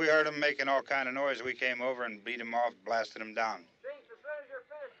 We heard them making all kind of noise. We came over and beat them off, blasted them down. Chief, as soon as you're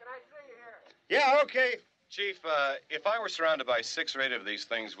finished, can I see you here? Yeah, okay. Chief, if I were surrounded by 6 or 8 of these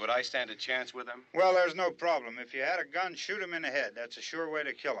things, would I stand a chance with them? Well, there's no problem. If you had a gun, shoot them in the head. That's a sure way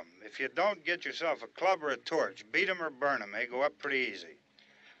to kill them. If you don't, get yourself a club or a torch. Beat them or burn them. They go up pretty easy.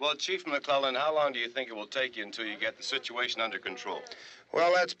 Well, Chief McClellan, how long do you think it will take you until you get the situation under control?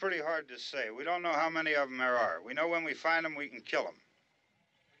 Well, that's pretty hard to say. We don't know how many of them there are. We know when we find them, we can kill them.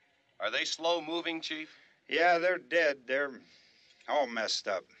 Are they slow-moving, Chief? Yeah, they're dead. They're all messed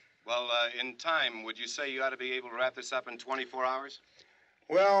up. Well, in time, would you say you ought to be able to wrap this up in 24 hours?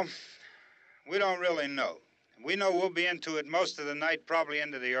 Well, we don't really know. We know we'll be into it most of the night, probably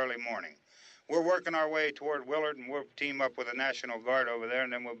into the early morning. We're working our way toward Willard, and we'll team up with the National Guard over there,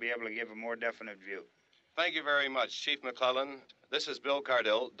 and then we'll be able to give a more definite view. Thank you very much, Chief McClellan. This is Bill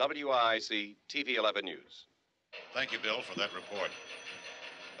Cardill, WIC TV 11 News. Thank you, Bill, for that report.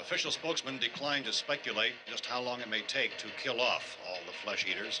 Official spokesmen declined to speculate just how long it may take to kill off all the flesh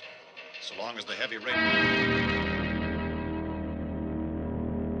eaters, so long as the heavy rain...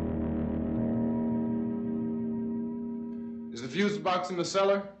 Is the fuse box in the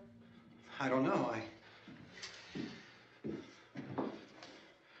cellar? I don't know.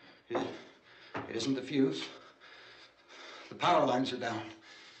 It isn't the fuse. The power lines are down.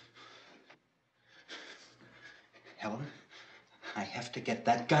 Helen, I have to get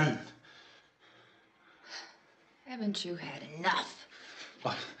that gun. Haven't you had enough?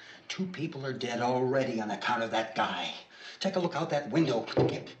 Look, 2 people are dead already on account of that guy. Take a look out that window.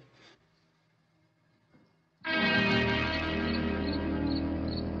 Get...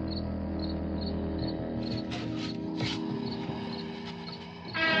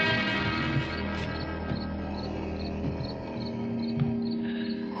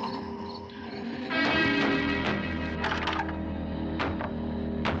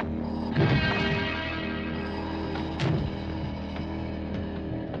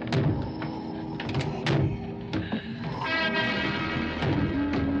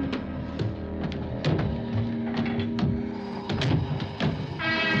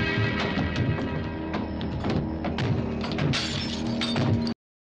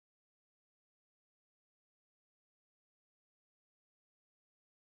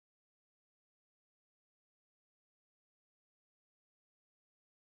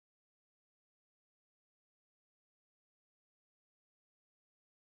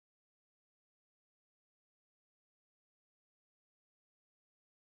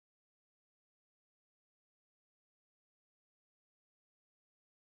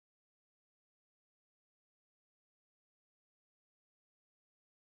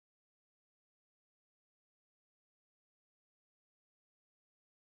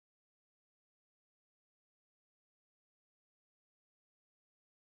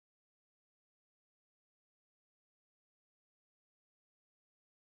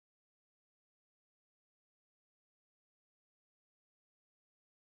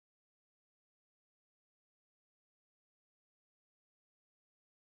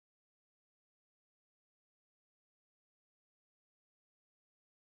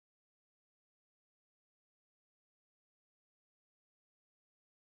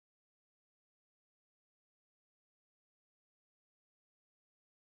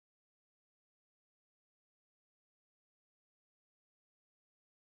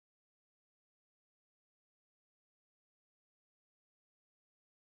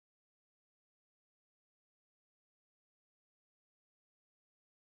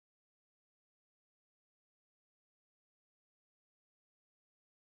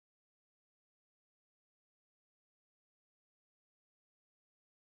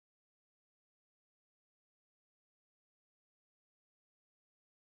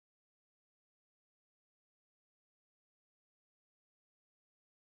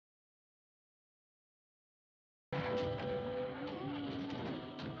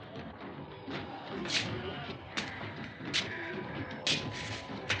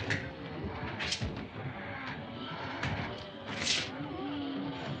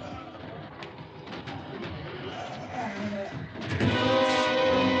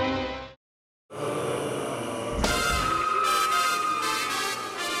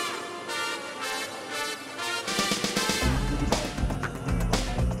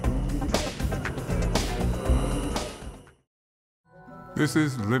 This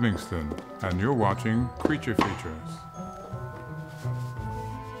is Livingston, and you're watching Creature Features.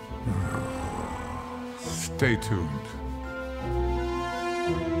 Stay tuned.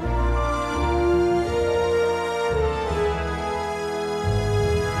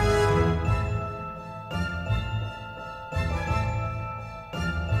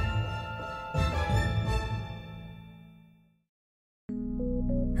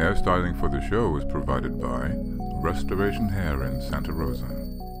 Hairstyling for the show is provided by Restoration Hair in Santa Rosa.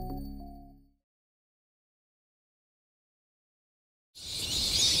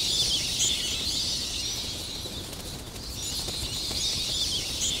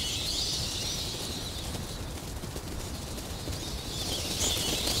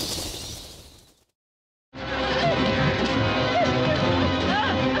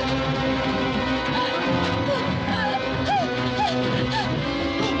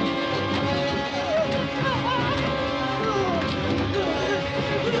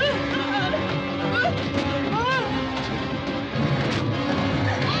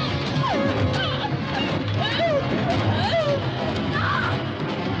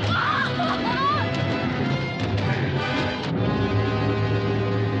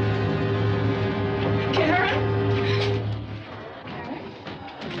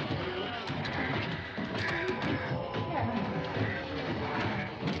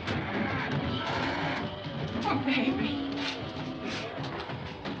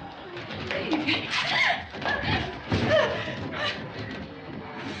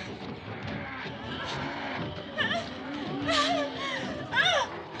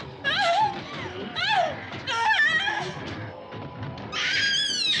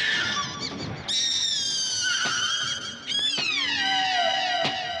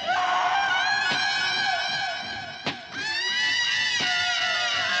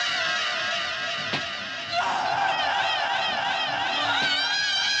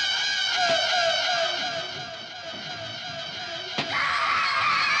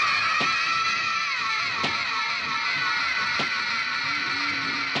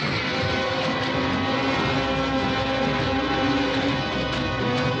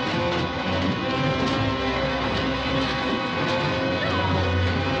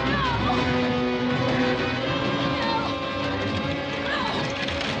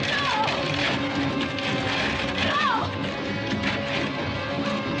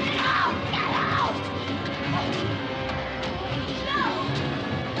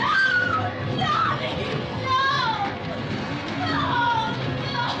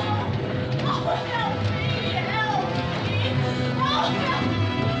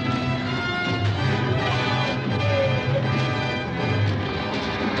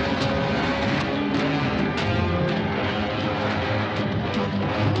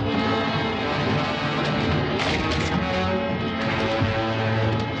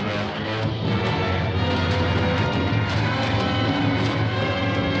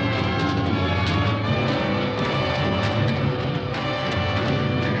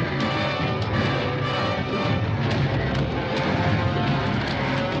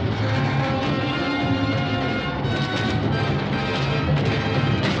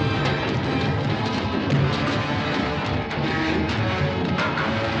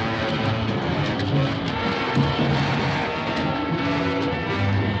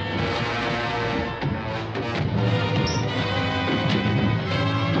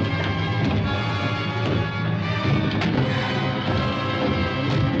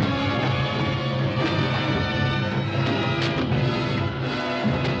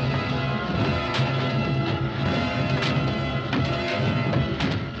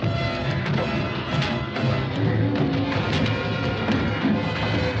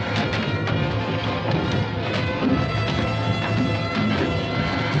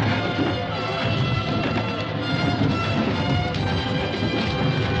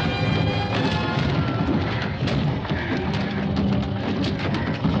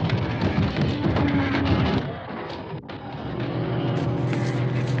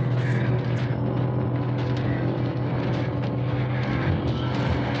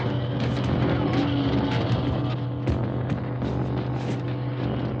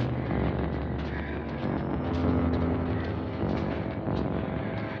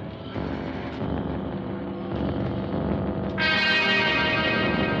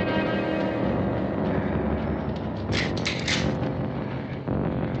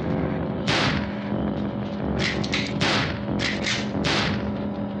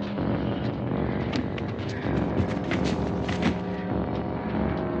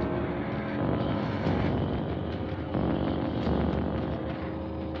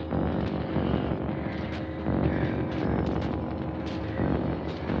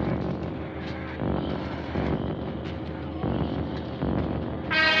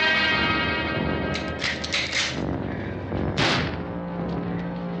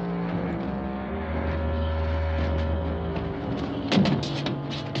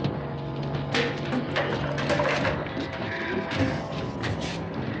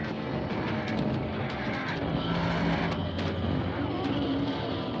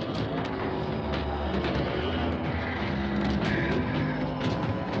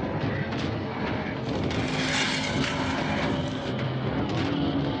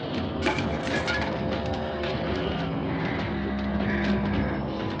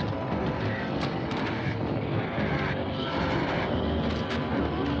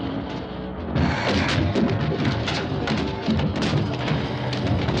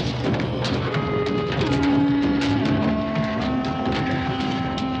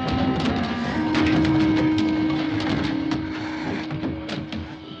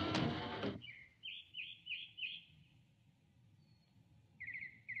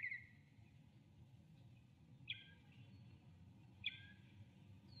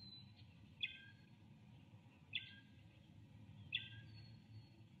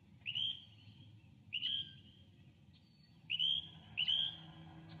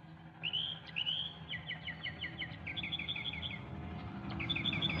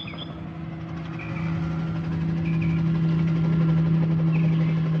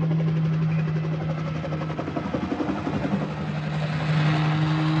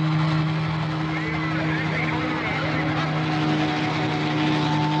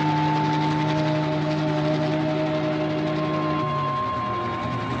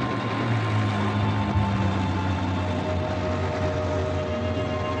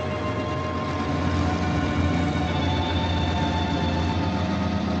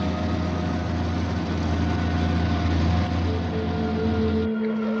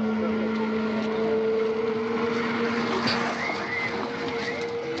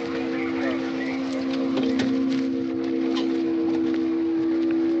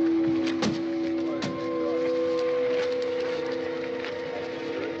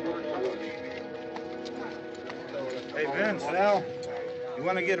 Vince, Al, you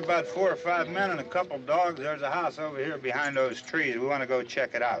want to get about 4 or 5 men and a couple dogs? There's a house over here behind those trees. We want to go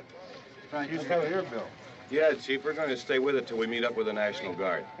check it out. You stay here, Bill. Yeah, Chief, we're going to stay with it till we meet up with the National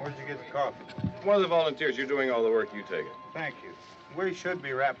Guard. Where'd you get the coffee? One of the volunteers. You're doing all the work. You take it. Thank you. We should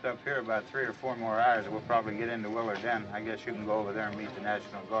be wrapped up here about 3 or 4 more hours. We'll probably get into Willard then. I guess you can go over there and meet the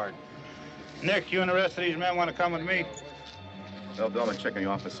National Guard. Nick, you and the rest of these men want to come with me? They'll go and check in the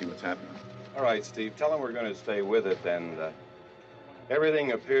office, see what's happening. All right, Steve. Tell them we're going to stay with it, and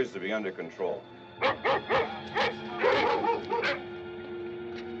everything appears to be under control.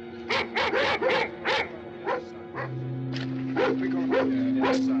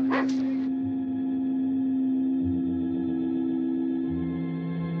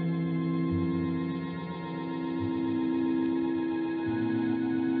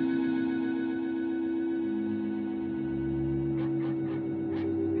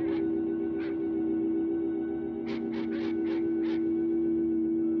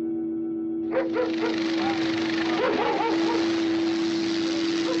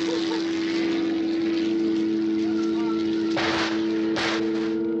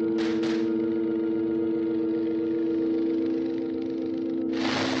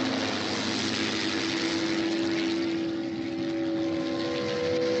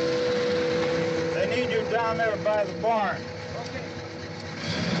 Down there by the barn.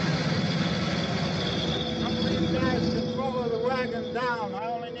 Some of these guys can follow the wagon down. I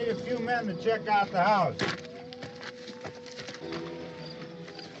only need a few men to check out the house.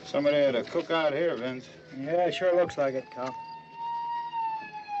 Somebody had a cookout here, Vince. Yeah, it sure looks like it, Cal.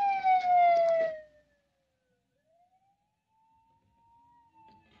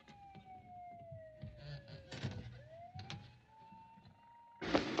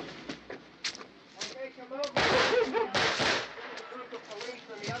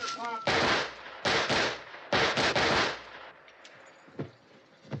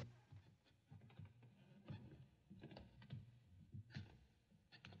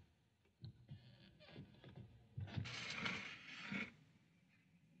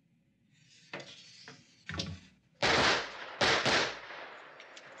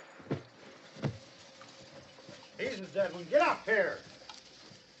 He's a dead one. Get up here.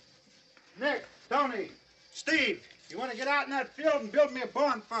 Nick, Tony, Steve, you want to get out in that field and build me a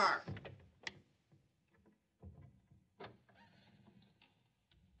bonfire?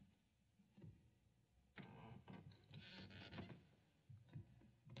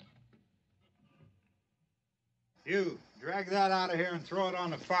 You, drag that out of here and throw it on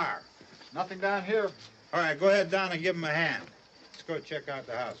the fire. Nothing down here. All right, go ahead down and give him a hand. Let's go check out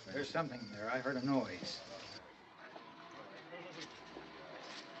the house, man. There's something there. I heard a noise.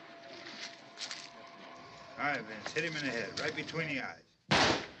 All right, Vince, hit him in the head, right between the eyes.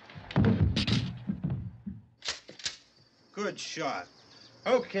 Good shot.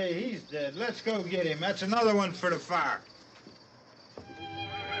 Okay, he's dead. Let's go get him. That's another one for the fire.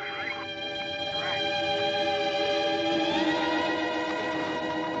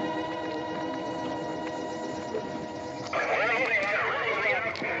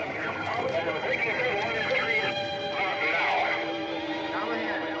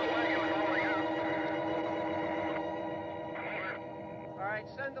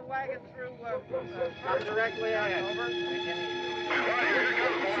 Send the wagon through directly ahead. Over.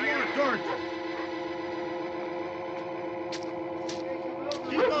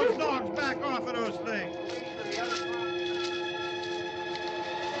 Keep those dogs back off of those things.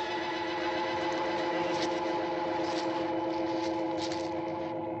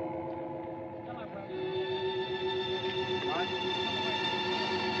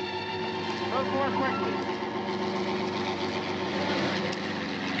 Look more quickly.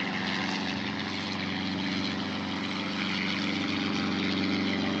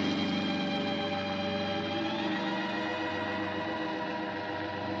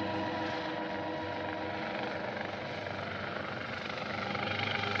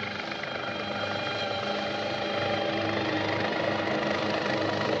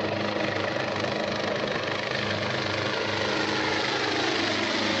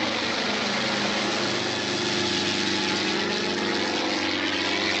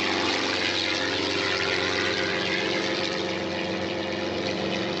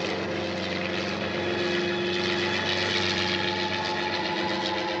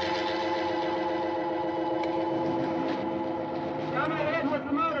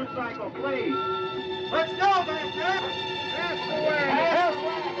 Please. Let's go back there. That's the way.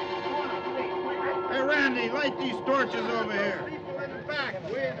 Hey, Randy, light these torches over here. People in the back,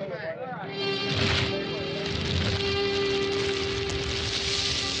 way in the back.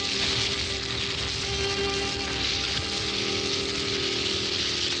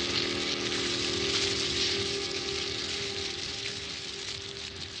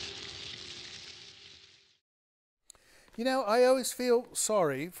 You know, I always feel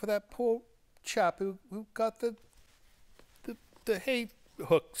sorry for that poor chap who got the hay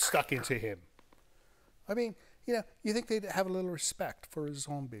hook stuck into him. I mean, you know, you think they'd have a little respect for a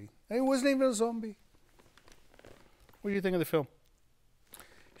zombie. And it wasn't even a zombie. What do you think of the film?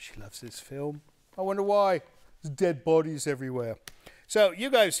 She loves this film. I wonder why. There's dead bodies everywhere. So,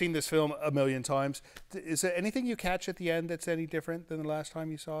 you guys have seen this film a million times. Is there anything you catch at the end that's any different than the last time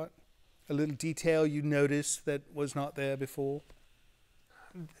you saw it? A little detail you noticed that was not there before?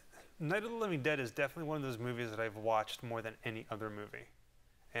 Night of the Living Dead is definitely one of those movies that I've watched more than any other movie.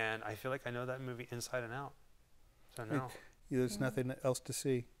 And I feel like I know that movie inside and out. So no. There's nothing else to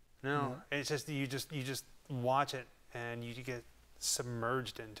see. No, it's just you just watch it and you get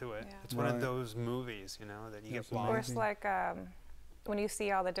submerged into it. Yeah. It's one of those movies, you know, that you get lost. Of course, like when you see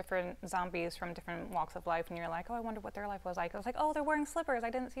all the different zombies from different walks of life and you're like, oh, I wonder what their life was like. I was like, oh, they're wearing slippers.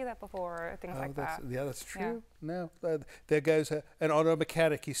 I didn't see that before, or things like that. Yeah, that's true. Yeah. No, there goes an auto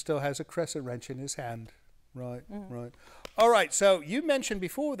mechanic. He still has a crescent wrench in his hand. Right, right. All right, so you mentioned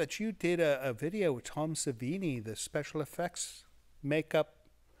before that you did a video with Tom Savini, the special effects makeup.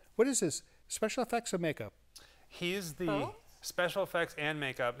 What is this? Special effects or makeup? He is the special effects and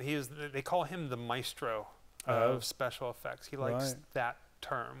makeup. They call him the maestro of special effects. He likes that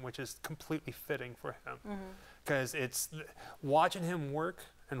term, which is completely fitting for him. Because it's watching him work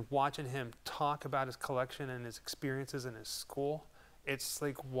and watching him talk about his collection and his experiences in his school. It's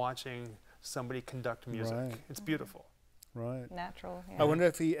like watching somebody conduct music. Right. It's beautiful. Right. Natural. Yeah. I wonder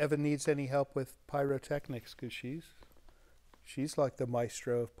if he ever needs any help with pyrotechnics, because she's like the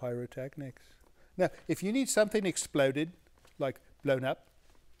maestro of pyrotechnics. Now, if you need something exploded, like blown up.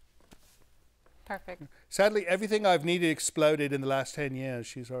 Perfect. Sadly, everything I've needed exploded in the last 10 years,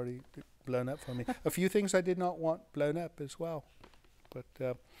 she's already blown up for me. A few things I did not want blown up as well. But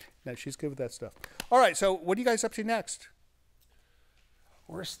no, she's good with that stuff. All right, so what are you guys up to next?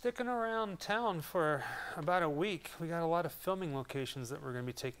 We're sticking around town for about a week. We got a lot of filming locations that we're going to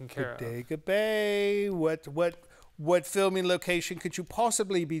be taking care of. Bodega Bay. What filming location could you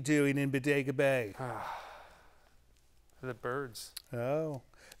possibly be doing in Bodega Bay? The birds. Oh.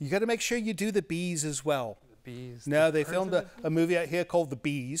 You got to make sure you do the bees as well. The bees. No, they filmed a movie out here called The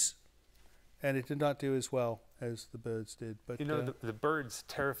Bees, and it did not do as well as the birds did. But you know, the birds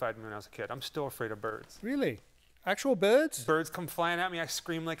terrified me when I was a kid. I'm still afraid of birds. Really? Actual birds? Birds come flying at me. I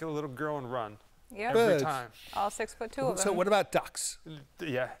scream like a little girl and run. Yep. Birds. Every time. All 6'2" of them. So what about ducks?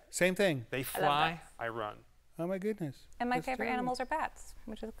 Yeah. Same thing. They fly. I run. Oh my goodness. And my favorite animals are bats,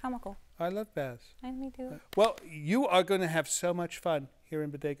 which is comical. I love bats. And me too. Well, you are going to have so much fun here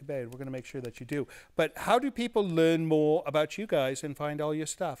in Bodega Bay. We're going to make sure that you do. But how do people learn more about you guys and find all your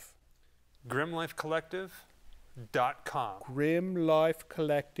stuff? GrimmLifeCollective.com.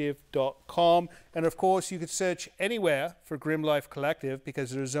 GrimmLifeCollective.com. And of course, you could search anywhere for Grimm Life Collective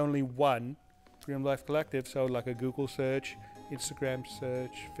because there's only one Grimm Life Collective. So like a Google search, Instagram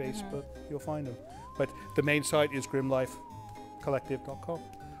search, Facebook, you'll find them. But the main site is GrimmLifeCollective.com.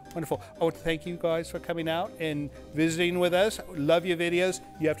 Wonderful. I want to thank you guys for coming out and visiting with us. Love your videos.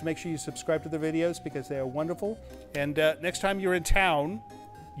 You have to make sure you subscribe to the videos because they are wonderful. And next time you're in town,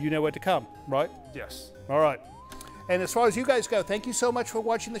 you know where to come, right? Yes. All right. And as far as you guys go, thank you so much for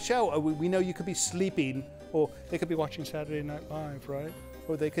watching the show. We know you could be sleeping, or they could be watching Saturday Night Live, right?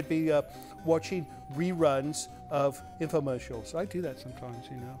 Or they could be watching reruns of infomercials. I do that sometimes,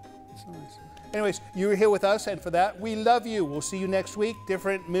 you know. It's nice. Anyways, you were here with us, and for that, we love you. We'll see you next week.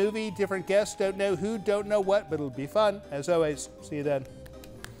 Different movie, different guests, don't know who, don't know what, but it'll be fun. As always, see you then.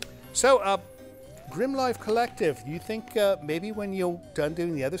 So, Grimm Life Collective, do you think maybe when you're done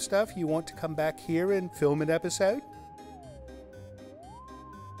doing the other stuff, you want to come back here and film an episode?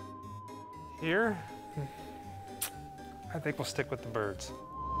 Here? I think we'll stick with the birds.